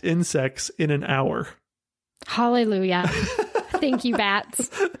 mosquito-sized insects in an hour. Hallelujah. Thank you,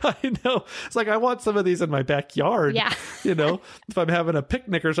 bats. I know. It's like, I want some of these in my backyard. Yeah. If I'm having a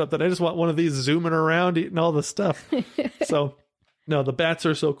picnic or something, I just want one of these zooming around, eating all the stuff. So, no, the bats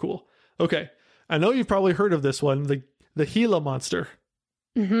are so cool. Okay, I know you've probably heard of this one, the Gila monster.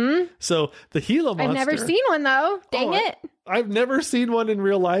 Mm-hmm. So the Gila monster. I've never seen one, though. Dang it. I've never seen one in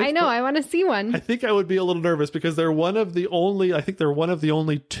real life. I know. I want to see one. I think I would be a little nervous because they're one of the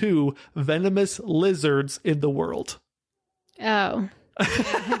only 2 venomous lizards in the world. Oh. Yeah,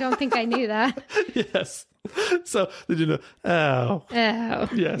 I don't think I knew that. Yes. So, did you know? Oh.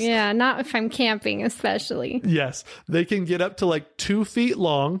 Yes. Yeah, not if I'm camping, especially. Yes. They can get up to like 2 feet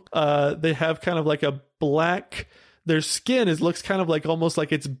long. They have kind of like a black, their skin looks kind of like almost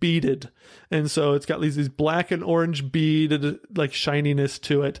like it's beaded. And so it's got these black and orange beaded like shininess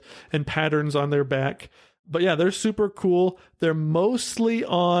to it and patterns on their back. But yeah, they're super cool. They're mostly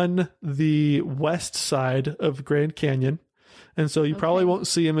on the west side of Grand Canyon. And so you probably won't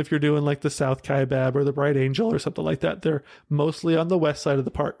see them if you're doing like the South Kaibab or the Bright Angel or something like that. They're mostly on the west side of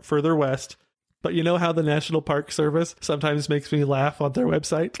the park, further west. But you know how the National Park Service sometimes makes me laugh on their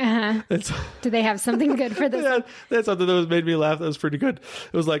website? Uh-huh. Do they have something good for this? Yeah, that's something that made me laugh. That was pretty good.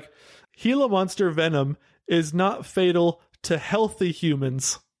 It was like, Gila monster venom is not fatal to healthy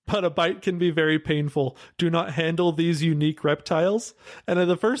humans, but a bite can be very painful. Do not handle these unique reptiles. And then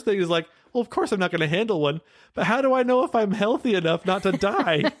the first thing is like, well, of course I'm not going to handle one, but how do I know if I'm healthy enough not to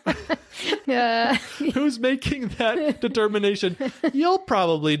die? Who's making that determination? You'll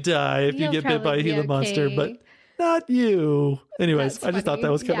probably die if you get bit by a Gila monster, but not you. Anyways, I just thought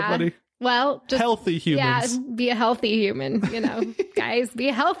that was kind of funny. Well, just healthy humans. Yeah, be a healthy human, guys, be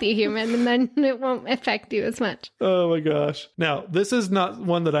a healthy human, and then it won't affect you as much. Oh my gosh. Now, this is not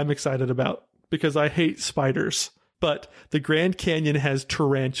one that I'm excited about because I hate spiders, but the Grand Canyon has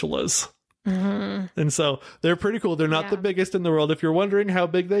tarantulas. Mm-hmm. And so they're pretty cool. They're not the biggest in the world. If you're wondering how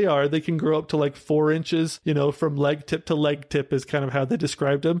big they are, they can grow up to like 4 inches, from leg tip to leg tip is kind of how they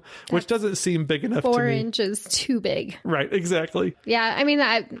described them, which doesn't seem big enough to me. 4 inches too big. Right, exactly. Yeah, I mean,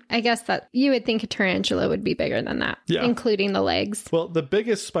 I guess that you would think a tarantula would be bigger than that, including the legs. Well, the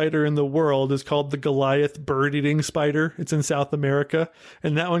biggest spider in the world is called the Goliath bird-eating spider. It's in South America,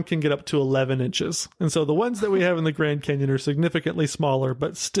 and that one can get up to 11 inches. And so the ones that we have in the Grand Canyon are significantly smaller,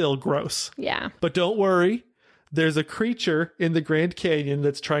 but still gross. Yeah. But don't worry. There's a creature in the Grand Canyon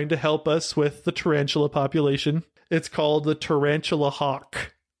that's trying to help us with the tarantula population. It's called the tarantula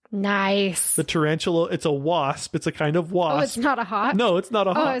hawk. Nice. The tarantula, it's a wasp. It's a kind of wasp. Oh, it's not a hawk? No, it's not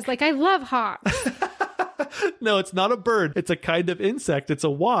a hawk. Oh, I was like, I love hawks. No, it's not a bird. It's a kind of insect. It's a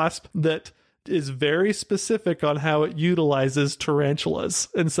wasp that is very specific on how it utilizes tarantulas.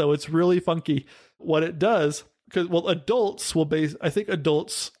 And so it's really funky. What it does, because,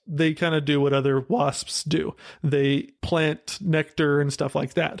 adults they kind of do what other wasps do. They plant nectar and stuff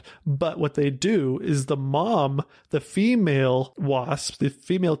like that. But what they do is the female wasps, the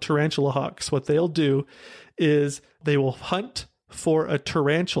female tarantula hawks, what they'll do is they will hunt for a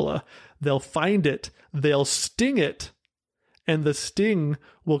tarantula. They'll find it, they'll sting it, and the sting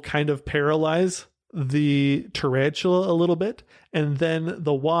will kind of paralyze the tarantula a little bit, and then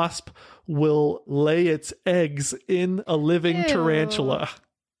the wasp will lay its eggs in a living tarantula.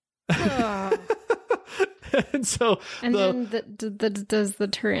 And so then does the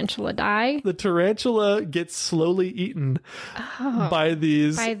tarantula die? The tarantula gets slowly eaten by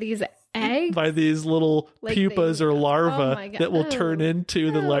these eggs? By these little pupas or larvae that will turn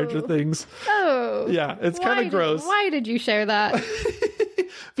into the larger things. Oh. Yeah, it's kind of gross. Why did you share that?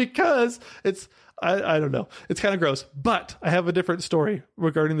 Because it's, I don't know. It's kind of gross. But I have a different story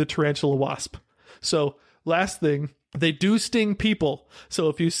regarding the tarantula wasp. So last thing They do sting people. So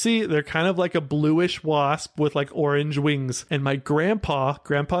if you see, they're kind of like a bluish wasp with like orange wings. And my Grandpa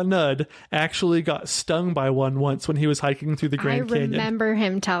Nud, actually got stung by one once when he was hiking through the Grand Canyon. I remember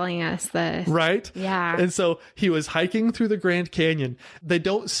him telling us this. Right? Yeah. And so he was hiking through the Grand Canyon. They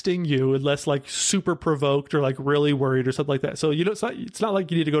don't sting you unless like super provoked or like really worried or something like that. So you know, it's not like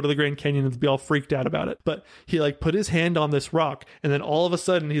you need to go to the Grand Canyon and be all freaked out about it. But he like put his hand on this rock, and then all of a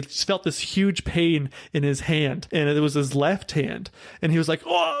sudden he just felt this huge pain in his hand, and it was his left hand, and he was like,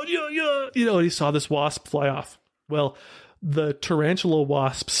 oh yeah, you know, and he saw this wasp fly off. Well, the tarantula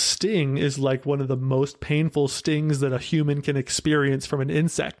wasp's sting is like one of the most painful stings that a human can experience from an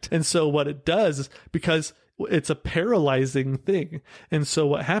insect. And so what it does, because it's a paralyzing thing, and so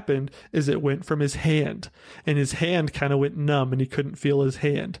what happened is it went from his hand, and his hand kind of went numb, and he couldn't feel his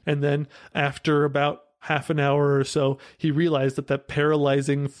hand. And then after about half an hour or so, he realized that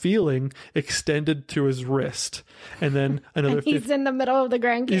paralyzing feeling extended to his wrist. And then another and he's in the middle of the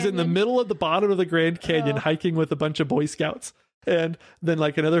Grand Canyon. He's in the middle of the bottom of the Grand Canyon, hiking with a bunch of Boy Scouts. And then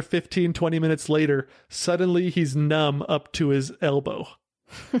like another 15, 20 minutes later, suddenly he's numb up to his elbow.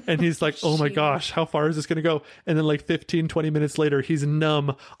 And he's like, oh my gosh, how far is this going to go? And then like 15, 20 minutes later, he's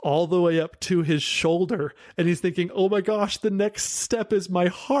numb all the way up to his shoulder. And he's thinking, oh my gosh, the next step is my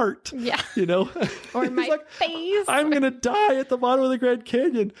heart. Yeah. You know? Or my like, face. I'm going to die at the bottom of the Grand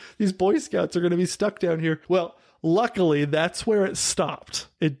Canyon. These Boy Scouts are going to be stuck down here. Well, luckily, that's where it stopped.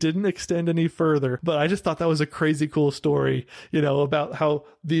 It didn't extend any further. But I just thought that was a crazy cool story, you know, about how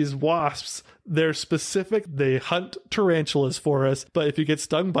these wasps, they're specific. They hunt tarantulas for us. But if you get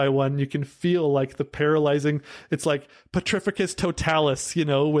stung by one, you can feel like the paralyzing, it's like Petrificus totalis, you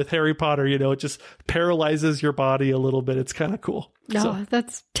know, with Harry Potter, you know, it just paralyzes your body a little bit. It's kind of cool. No,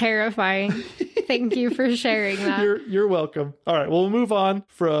 that's terrifying. Thank you for sharing that. You're welcome. All right. Well, we'll move on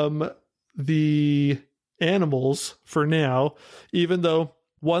from the animals for now, even though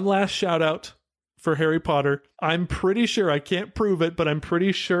one last shout out for Harry Potter. I'm pretty sure, I can't prove it, but I'm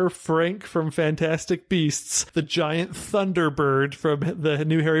pretty sure Frank from Fantastic Beasts, the giant Thunderbird from the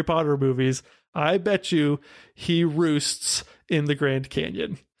new Harry Potter movies, I bet you he roosts in the Grand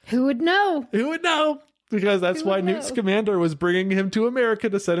Canyon. Who would know? Who would know? Because that's why Newt Scamander was bringing him to America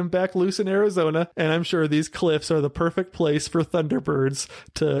to set him back loose in Arizona. And I'm sure these cliffs are the perfect place for Thunderbirds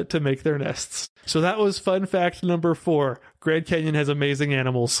to make their nests. So that was fun fact number 4. Grand Canyon has amazing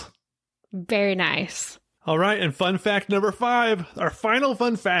animals. Very nice. All right. And fun fact number 5, our final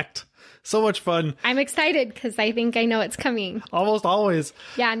fun fact. So much fun. I'm excited because I think I know it's coming. Almost always.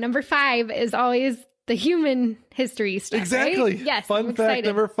 Yeah. Number 5 is always the human history stuff. Exactly. Right? Yes. Fun fact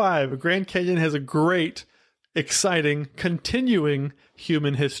number 5. Grand Canyon has a great, exciting, continuing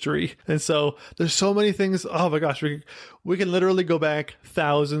human history. And so there's so many things. Oh my gosh, we can literally go back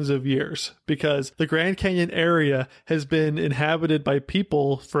thousands of years, because the Grand Canyon area has been inhabited by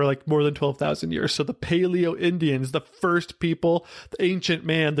people for like more than 12,000 years. So the Paleo Indians, the first people, the ancient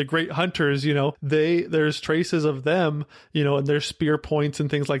man, the great hunters, you know, there's traces of them, you know, and their spear points and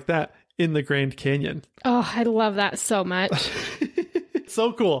things like that in the Grand Canyon. Oh, I love that so much.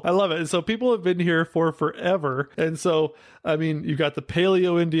 So cool. I love it. And so people have been here for forever. And so, I mean, you've got the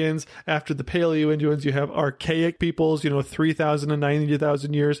Paleo Indians. After the Paleo Indians, you have archaic peoples, you know, 3,000 and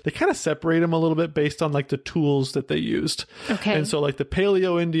 90,000 years. They kind of separate them a little bit based on like the tools that they used. Okay. And so like the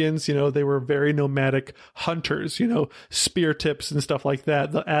Paleo Indians, you know, they were very nomadic hunters, you know, spear tips and stuff like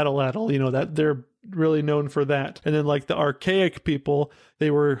that. The atlatl, you know, that they're really known for that. And then like the archaic people, they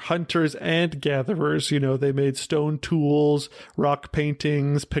were hunters and gatherers. You know, they made stone tools, rock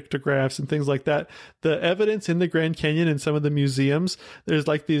paintings, pictographs, and things like that. The evidence in the Grand Canyon in some of the museums, there's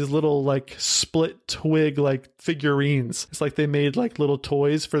like these little like split twig like figurines. It's like they made like little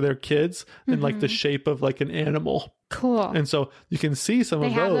toys for their kids in like the shape of like an animal. Cool. And so you can see some of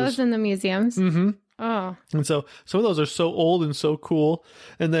those. They have those in the museums. Mm-hmm. Oh. And so some of those are so old and so cool.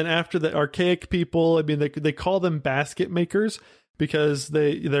 And then after the archaic people, I mean, they call them basket makers, because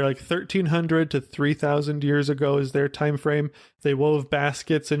they're like 1,300 to 3,000 years ago is their time frame. They wove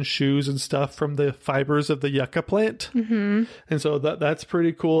baskets and shoes and stuff from the fibers of the yucca plant. Mm-hmm. And so that's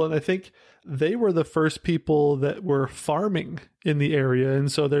pretty cool. And I think they were the first people that were farming in the area.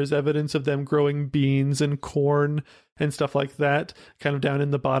 And so there's evidence of them growing beans and corn and stuff like that, kind of down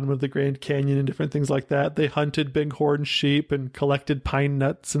in the bottom of the Grand Canyon and different things like that. They hunted bighorn sheep and collected pine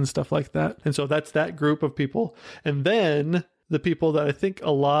nuts and stuff like that. And so that's that group of people. And then the people that I think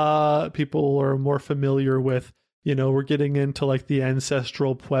a lot of people are more familiar with, you know, we're getting into like the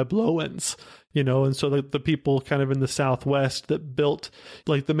ancestral Puebloans, you know, and so the people kind of in the Southwest that built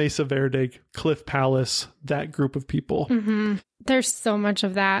like the Mesa Verde Cliff Palace, that group of people. Mm-hmm. There's so much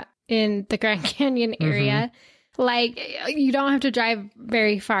of that in the Grand Canyon area. Like, you don't have to drive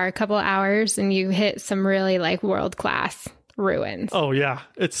very far, a couple of hours, and you hit some really like world-class ruins. Oh, yeah.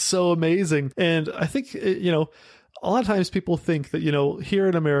 It's so amazing. And I think, a lot of times people think that, here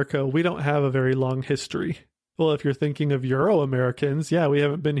in America, we don't have a very long history. Well, if you're thinking of Euro-Americans, yeah, we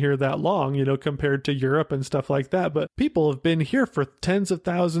haven't been here that long, compared to Europe and stuff like that. But people have been here for tens of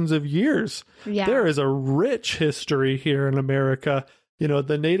thousands of years. Yeah. There is a rich history here in America.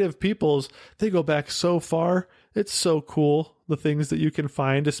 The native peoples, they go back so far. It's so cool, the things that you can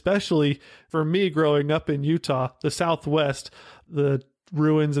find, especially for me growing up in Utah, the Southwest, the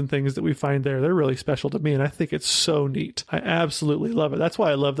ruins and things that we find there, they're really special to me, and I think it's so neat. I absolutely love it. That's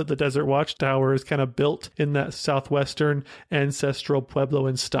why I love that the Desert Watchtower is kind of built in that Southwestern ancestral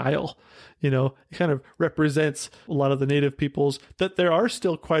Puebloan style. It kind of represents a lot of the native peoples, that there are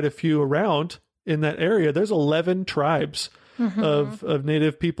still quite a few around in that area. There's 11 tribes of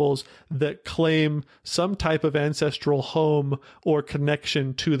native peoples that claim some type of ancestral home or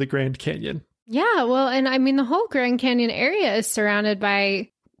connection to the Grand Canyon. Yeah, well, and I mean, the whole Grand Canyon area is surrounded by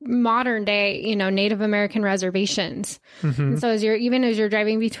modern day, Native American reservations. And so as you're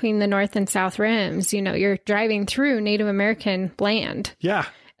driving between the North and South Rims, you're driving through Native American land. Yeah.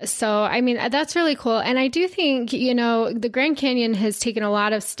 So, I mean, that's really cool. And I do think, the Grand Canyon has taken a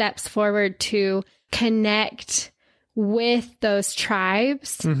lot of steps forward to connect with those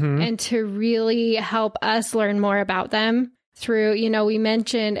tribes and to really help us learn more about them through, we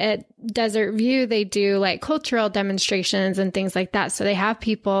mentioned at Desert View, they do like cultural demonstrations and things like that. So they have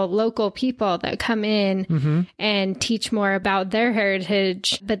local people that come in and teach more about their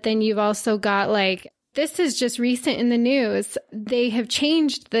heritage. But then you've also got this is just recent in the news. They have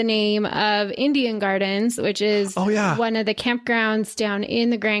changed the name of Indian Gardens, which is one of the campgrounds down in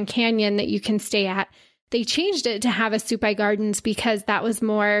the Grand Canyon that you can stay at. They changed it to Havasupai Gardens because that was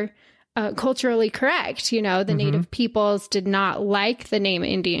more culturally correct. The native peoples did not like the name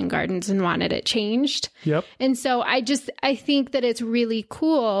Indian Gardens and wanted it changed. Yep. And so I think that it's really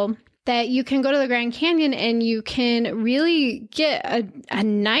cool that you can go to the Grand Canyon and you can really get a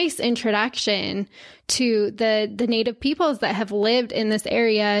nice introduction to the native peoples that have lived in this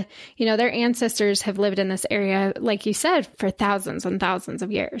area. Their ancestors have lived in this area, like you said, for thousands and thousands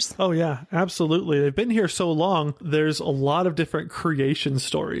of years. Oh, yeah, absolutely. They've been here so long. There's a lot of different creation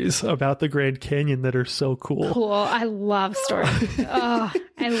stories about the Grand Canyon that are so cool. Cool. I love stories. I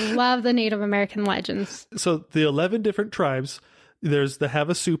love the Native American legends. So the 11 different tribes, there's the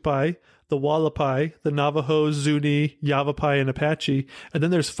Havasupai, the Wallapai, the Navajo, Zuni, Yavapai, and Apache. And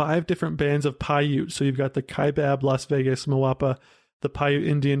then there's 5 different bands of Paiute. So you've got the Kaibab, Las Vegas, Moapa, the Paiute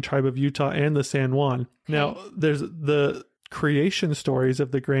Indian tribe of Utah, and the San Juan. Okay. Now, there's the creation stories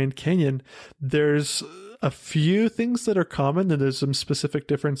of the Grand Canyon. There's a few things that are common, and there's some specific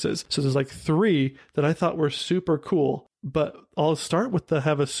differences. So there's 3 that I thought were super cool. But I'll start with the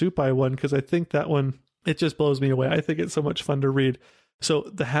Havasupai one, because I think that one, it just blows me away. I think it's so much fun to read.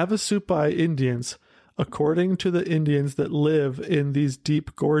 So the Havasupai Indians, according to the Indians that live in these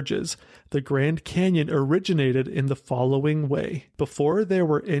deep gorges, the Grand Canyon originated in the following way. Before there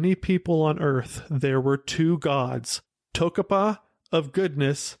were any people on earth, there were 2 gods, Tokapa of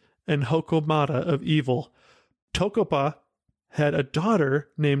goodness and Hokomata of evil. Tokapa had a daughter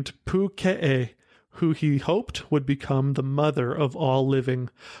named Puke'e, who he hoped would become the mother of all living.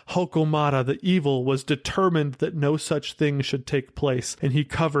 Hokomata, the evil, was determined that no such thing should take place, and he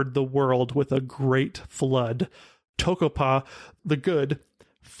covered the world with a great flood. Tokapa, the good,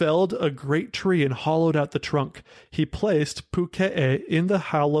 felled a great tree and hollowed out the trunk. He placed Puke'e in the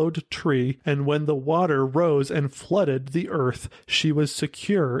hollowed tree, and when the water rose and flooded the earth, she was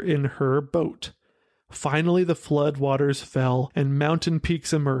secure in her boat. Finally, the flood waters fell, and mountain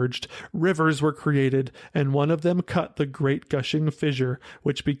peaks emerged. Rivers were created, and one of them cut the great gushing fissure,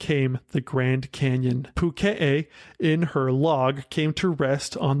 which became the Grand Canyon. Puke'e, in her log, came to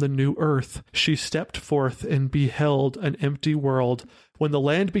rest on the new earth. She stepped forth and beheld an empty world. When the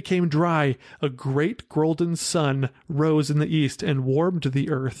land became dry, a great golden sun rose in the east and warmed the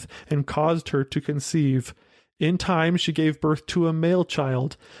earth and caused her to conceive. In time, she gave birth to a male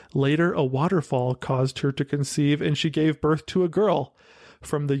child. Later, a waterfall caused her to conceive, and she gave birth to a girl.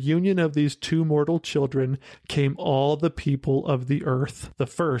 From the union of these 2 mortal children came all the people of the earth. The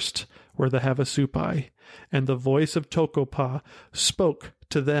first were the Havasupai, and the voice of Tokapa spoke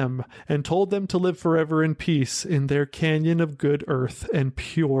to them and told them to live forever in peace in their canyon of good earth and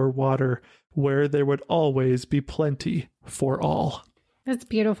pure water, where there would always be plenty for all. That's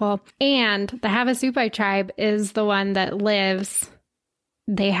beautiful. And the Havasupai tribe is the one that lives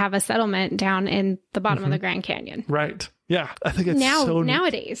they have a settlement down in the bottom of the Grand Canyon. Right. Yeah. I think it's Now, so neat.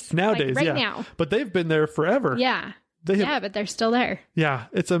 nowadays. Nowadays, like yeah. now. But they've been there forever. Yeah. They have, Yeah, but they're still there. yeah,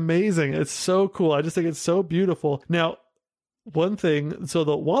 it's amazing. It's so cool. I just think it's so beautiful. Now, one thing, so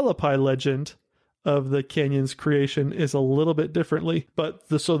the Hualapai legend of the canyon's creation is a little bit differently, but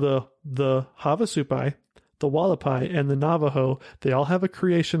the Havasupai, the Hualapai, and the Navajo, they all have a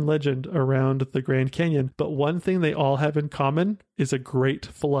creation legend around the Grand Canyon, but one thing they all have in common is a great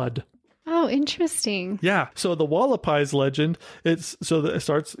flood. Oh, interesting. Yeah. So the Hualapai's legend, it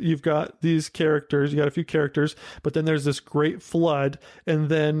starts, you've got these characters, you got a few characters, but then there's this great flood, and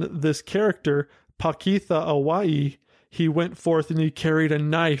then this character, Pakitha Awai, he went forth and he carried a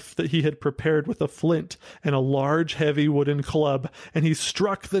knife that he had prepared with a flint and a large heavy wooden club, and he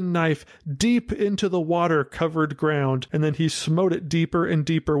struck the knife deep into the water-covered ground, and then he smote it deeper and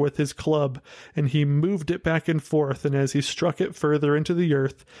deeper with his club, and he moved it back and forth, and as he struck it further into the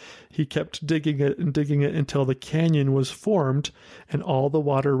earth, he kept digging it until the canyon was formed, and all the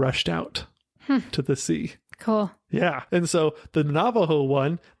water rushed out to the sea. Cool. Yeah. And so the Navajo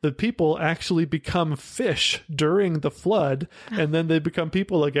one, the people actually become fish during the flood, and then they become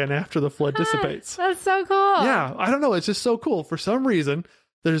people again after the flood dissipates. That's so cool. Yeah. I don't know. It's just so cool. For some reason,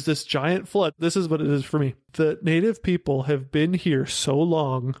 there's this giant flood. This is what it is for me. The native people have been here so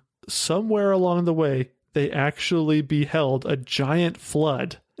long, somewhere along the way, they actually beheld a giant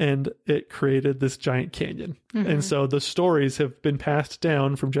flood, and it created this giant canyon. And so the stories have been passed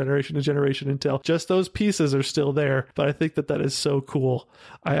down from generation to generation until just those pieces are still there. But I think that is so cool.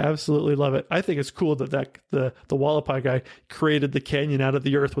 I absolutely love it. I think it's cool that the Hualapai guy created the canyon out of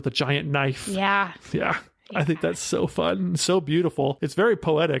the earth with a giant knife. Yeah. Yeah. I think that's so fun and so beautiful. It's very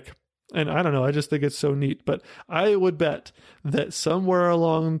poetic. And I don't know, I just think it's so neat. But I would bet that somewhere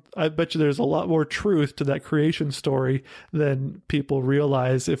along, I bet you there's a lot more truth to that creation story than people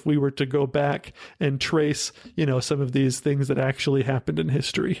realize if we were to go back and trace, some of these things that actually happened in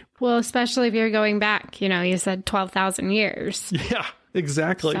history. Well, especially if you're going back, you said 12,000 years. Yeah,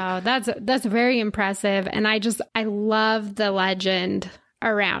 exactly. So that's very impressive. And I love the legend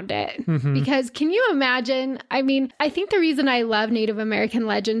around it, because can you imagine? I mean, I think the reason I love Native American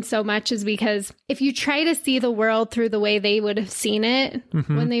legends so much is because if you try to see the world through the way they would have seen it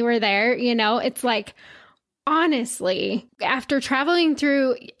when they were there, it's like, honestly, after traveling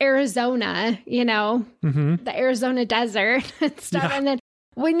through Arizona, the Arizona desert and stuff, and then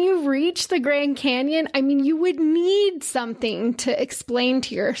when you reach the Grand Canyon, I mean, you would need something to explain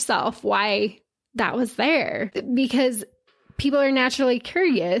to yourself why that was there, because people are naturally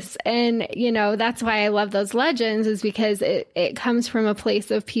curious. And, that's why I love those legends, is because it comes from a place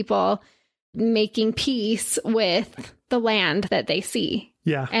of people making peace with the land that they see.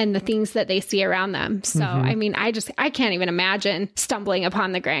 Yeah. And the things that they see around them. So, I mean, I can't even imagine stumbling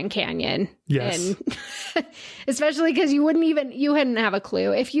upon the Grand Canyon. Yes. And especially because you wouldn't have a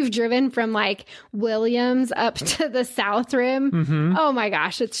clue. If you've driven from like Williams up to the South Rim, oh my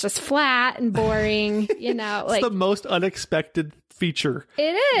gosh, it's just flat and boring, It's the most unexpected feature.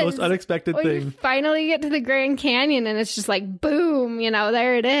 It is. Most unexpected or thing. You finally get to the Grand Canyon and it's just like, boom,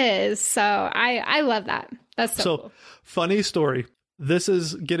 there it is. So I love that. That's so cool. Funny story. This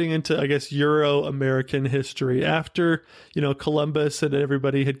is getting into, I guess, Euro-American history. After, Columbus and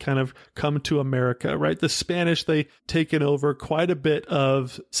everybody had kind of come to America, right? The Spanish, they taken over quite a bit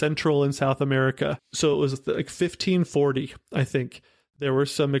of Central and South America. So it was like 1540, I think. There were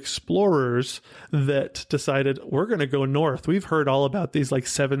some explorers that decided, we're going to go north. We've heard all about these like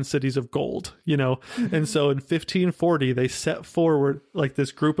 7 cities of gold, And so in 1540, they set forward like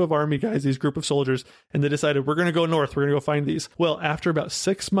this group of army guys, these group of soldiers, and they decided, we're going to go north. We're going to go find these. Well, after about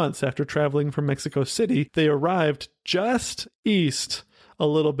 6 months after traveling from Mexico City, they arrived just east a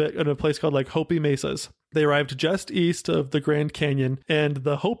little bit in a place called like Hopi Mesas. They arrived just east of the Grand Canyon, and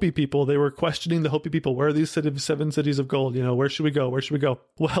the Hopi people, they were questioning the Hopi people, where are these 7 cities of gold? Where should we go? Where should we go?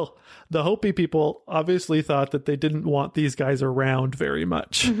 Well, the Hopi people obviously thought that they didn't want these guys around very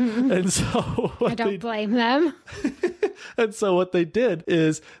much. And so I don't blame them. And so what they did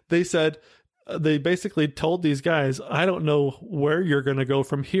is they said, they basically told these guys, I don't know where you're going to go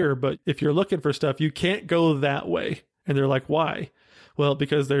from here, but if you're looking for stuff, you can't go that way. And they're like, why? Well,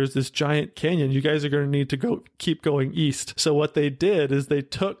 because there's this giant canyon. You guys are going to need to keep going east. So what they did is they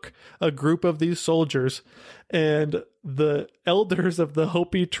took a group of these soldiers, and the elders of the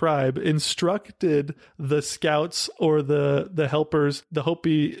Hopi tribe instructed the scouts or the helpers, the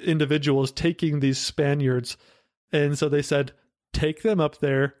Hopi individuals taking these Spaniards. And so they said, take them up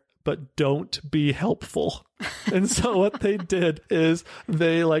there, but don't be helpful. And so what they did is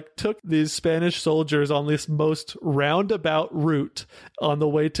they like took these Spanish soldiers on this most roundabout route on the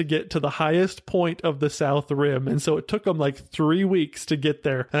way to get to the highest point of the South Rim. And so it took them like 3 weeks to get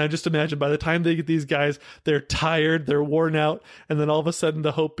there. And I just imagine by the time they get these guys, they're tired, they're worn out. And then all of a sudden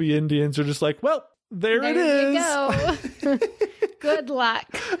the Hopi Indians are just like, well, there it is. You go. Good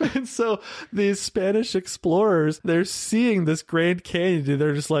luck. And so these Spanish explorers, they're seeing this Grand Canyon. And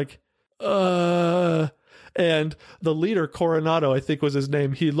they're just like, And the leader, Coronado, I think was his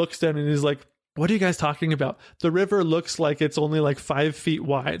name, he looks down and he's like, what are you guys talking about? The river looks like it's only like 5 feet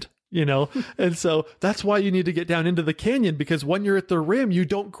wide, you know? And so that's why you need to get down into the canyon, because when you're at the rim, you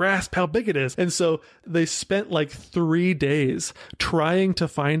don't grasp how big it is. And so they spent like 3 days trying to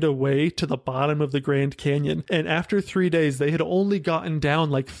find a way to the bottom of the Grand Canyon. And after 3 days, they had only gotten down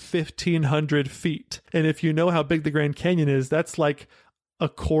like 1,500 feet. And if you know how big the Grand Canyon is, that's like a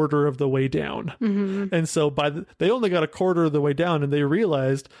quarter of the way down. Mm-hmm. And so they only got a quarter of the way down, and they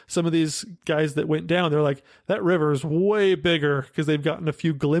realized, some of these guys that went down, they're like, that river is way bigger, because they've gotten a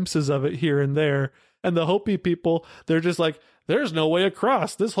few glimpses of it here and there. And the Hopi people, they're just like, there's no way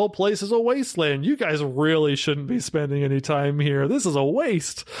across. This whole place is a wasteland. You guys really shouldn't be spending any time here. This is a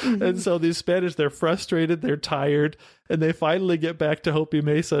waste. Mm-hmm. And so these Spanish, they're frustrated, they're tired, and they finally get back to Hopi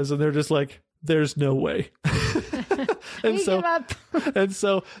Mesas, and they're just like, there's no way. And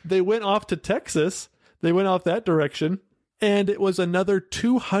so they went off to Texas. They went off that direction. And it was another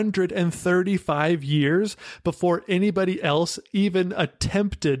 235 years before anybody else even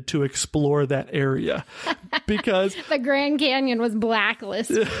attempted to explore that area. Because the Grand Canyon was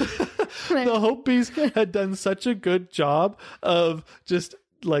blacklisted. The Hopis had done such a good job of just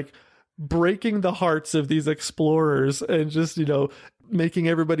like breaking the hearts of these explorers and just, you know, making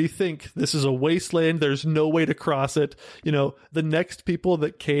everybody think this is a wasteland. There's no way to cross it. You know, the next people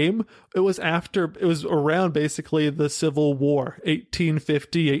that came, it was around basically the Civil War,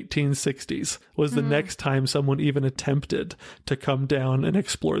 1850, 1860s was the next time someone even attempted to come down and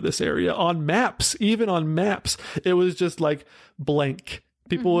explore this area. On maps, even on maps, it was just like blank.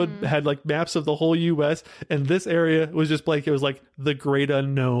 People had like maps of the whole U.S. and this area was just blank. It was like the great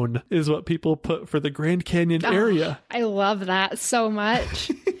unknown is what people put for the Grand Canyon area. I love that so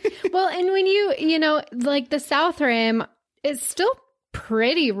much. Well, and when you know, like the South Rim is still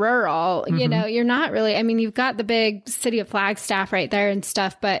pretty rural, you know, you're not really, I mean, you've got the big city of Flagstaff right there and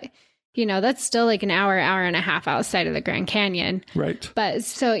stuff, but you know, that's still like an hour and a half outside of the Grand Canyon. Right. But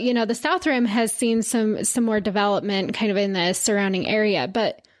so, you know, the South Rim has seen some more development kind of in the surrounding area.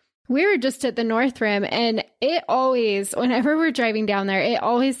 But we were just at the North Rim, and it always, whenever we're driving down there, it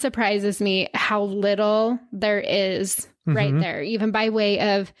always surprises me how little there is right there, even by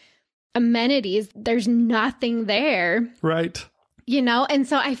way of amenities. There's nothing there. Right. You know, and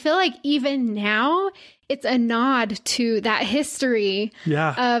so I feel like even now it's a nod to that history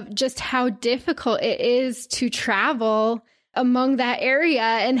of just how difficult it is to travel among that area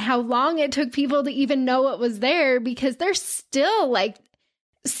and how long it took people to even know it was there, because there's still like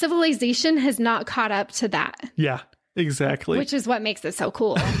civilization has not caught up to that. Yeah, exactly. Which is what makes it so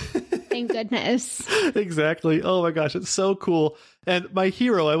cool. Thank goodness. Exactly. Oh my gosh, it's so cool. And my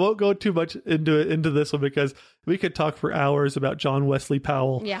hero, I won't go too much into this one because we could talk for hours about John Wesley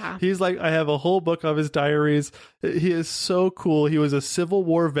Powell. Yeah. He's like, I have a whole book of his diaries. He is so cool. He was a Civil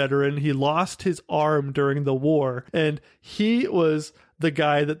War veteran. He lost his arm during the war, and he was the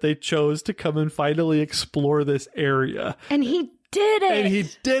guy that they chose to come and finally explore this area. And he did it. And he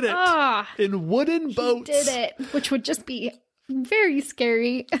did it in wooden boats. He did it, which would just be very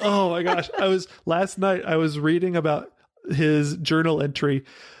scary. Oh my gosh. Last night I was reading about his journal entry,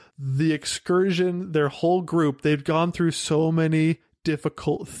 the excursion, their whole group, they'd gone through so many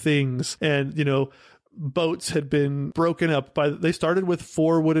difficult things, and you know, boats had been broken up they started with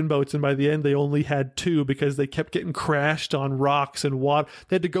 4 wooden boats, and by the end they only had 2 because they kept getting crashed on rocks and water.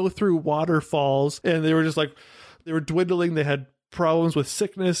 They had to go through waterfalls, and they were just like, they were dwindling. They had problems with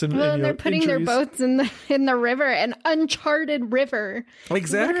sickness and they're putting injuries. Their boats in the river, an uncharted river.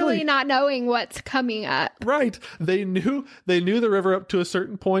 Exactly. Literally not knowing what's coming up. Right. They knew the river up to a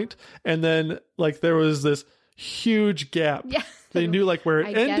certain point, and then like there was this huge gap. Yeah. They knew like where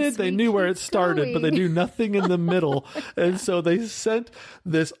it ended, they knew where it started, but they knew nothing in the middle. And so they sent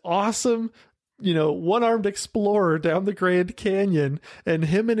this awesome, you know, one-armed explorer down the Grand Canyon, and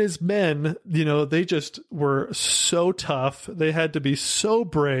him and his men, you know, they just were so tough. They had to be so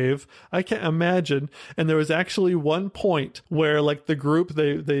brave. I can't imagine. And there was actually one point where like the group,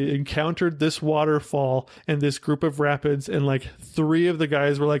 they encountered this waterfall and this group of rapids, and like 3 of the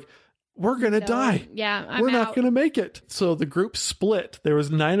guys were like, we're going to die. Yeah, I'm We're out. not going to make it. So the group split. There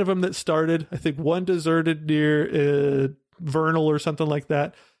was 9 of them that started. I think one deserted near Vernal or something like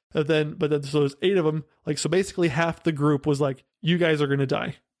that. So there's 8 of them. Like, so basically half the group was like, you guys are going to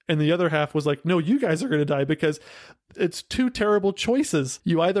die. And the other half was like, no, you guys are going to die, because it's 2 terrible choices.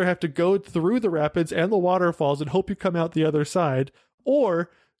 You either have to go through the rapids and the waterfalls and hope you come out the other side, or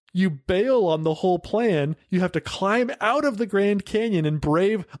you bail on the whole plan. You have to climb out of the Grand Canyon and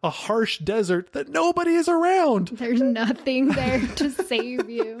brave a harsh desert that nobody is around. There's nothing there to save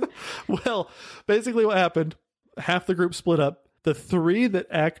you. Well, basically what happened, half the group split up. The 3 that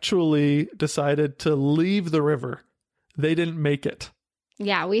actually decided to leave the river, they didn't make it.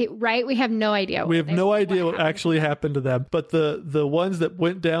 Yeah, we have no idea. We have no idea what actually happened to them. But the ones that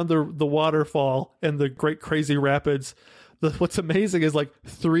went down the waterfall and the great crazy rapids, what's amazing is like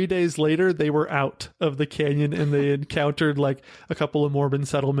 3 days later, they were out of the canyon and they encountered like a couple of Mormon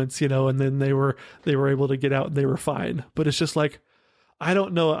settlements, and then they were able to get out and they were fine. But it's just like, I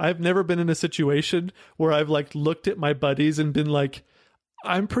don't know. I've never been in a situation where I've like looked at my buddies and been like,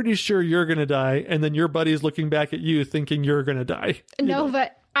 I'm pretty sure you're going to die. And then your buddy is looking back at you thinking you're going to die. No,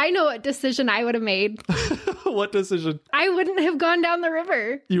 but I know what decision I would have made. What decision? I wouldn't have gone down the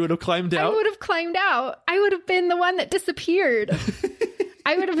river. You would have climbed out? I would have climbed out. I would have been the one that disappeared.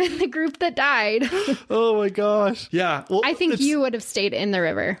 I would have been the group that died. Oh my gosh. Yeah. Well, I think you would have stayed in the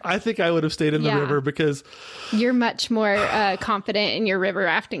river. I think I would have stayed in the river because you're much more confident in your river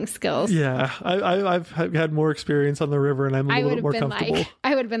rafting skills. Yeah. I've had more experience on the river and I'm a little bit more comfortable.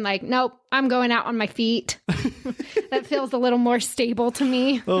 I would have been like, nope, I'm going out on my feet. That feels a little more stable to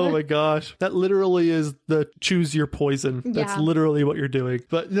me. Oh my gosh. That literally is the choose your poison. That's literally what you're doing.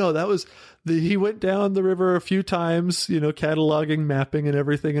 But no, that was he went down the river a few times, cataloging, mapping and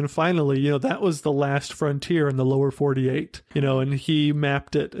everything. And finally, that was the last frontier in the lower 48, and he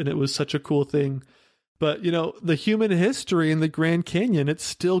mapped it and it was such a cool thing. But, the human history in the Grand Canyon, it's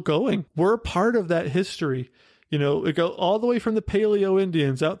still going. We're a part of that history. It go all the way from the Paleo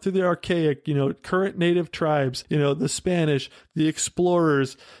Indians out through the archaic, current native tribes, the Spanish, the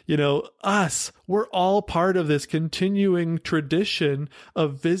explorers, us. We're all part of this continuing tradition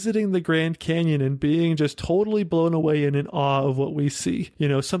of visiting the Grand Canyon and being just totally blown away and in awe of what we see.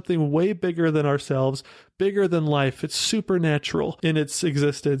 Something way bigger than ourselves, bigger than life. It's supernatural in its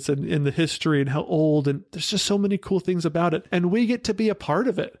existence and in the history and how old, and there's just so many cool things about it. And we get to be a part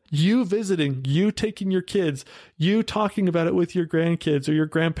of it. You visiting, you taking your kids, you talking about it with your grandkids or your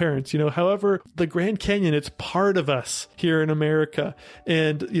grandparents, however, the Grand Canyon, it's part of us here in America.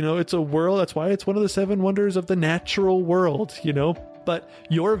 And, it's a world, that's why it's one of the 7 wonders of the natural world, but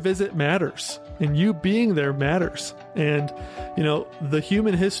your visit matters and you being there matters. And, the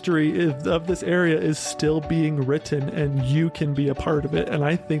human history of this area is still being written and you can be a part of it. And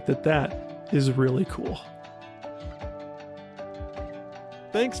I think that is really cool.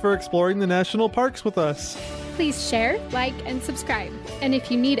 Thanks for exploring the national parks with us. Please share, like, and subscribe. And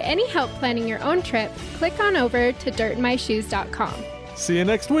if you need any help planning your own trip, click on over to dirtinmyshoes.com. See you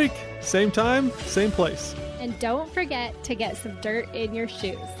next week. Same time, same place. And don't forget to get some dirt in your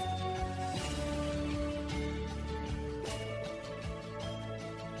shoes.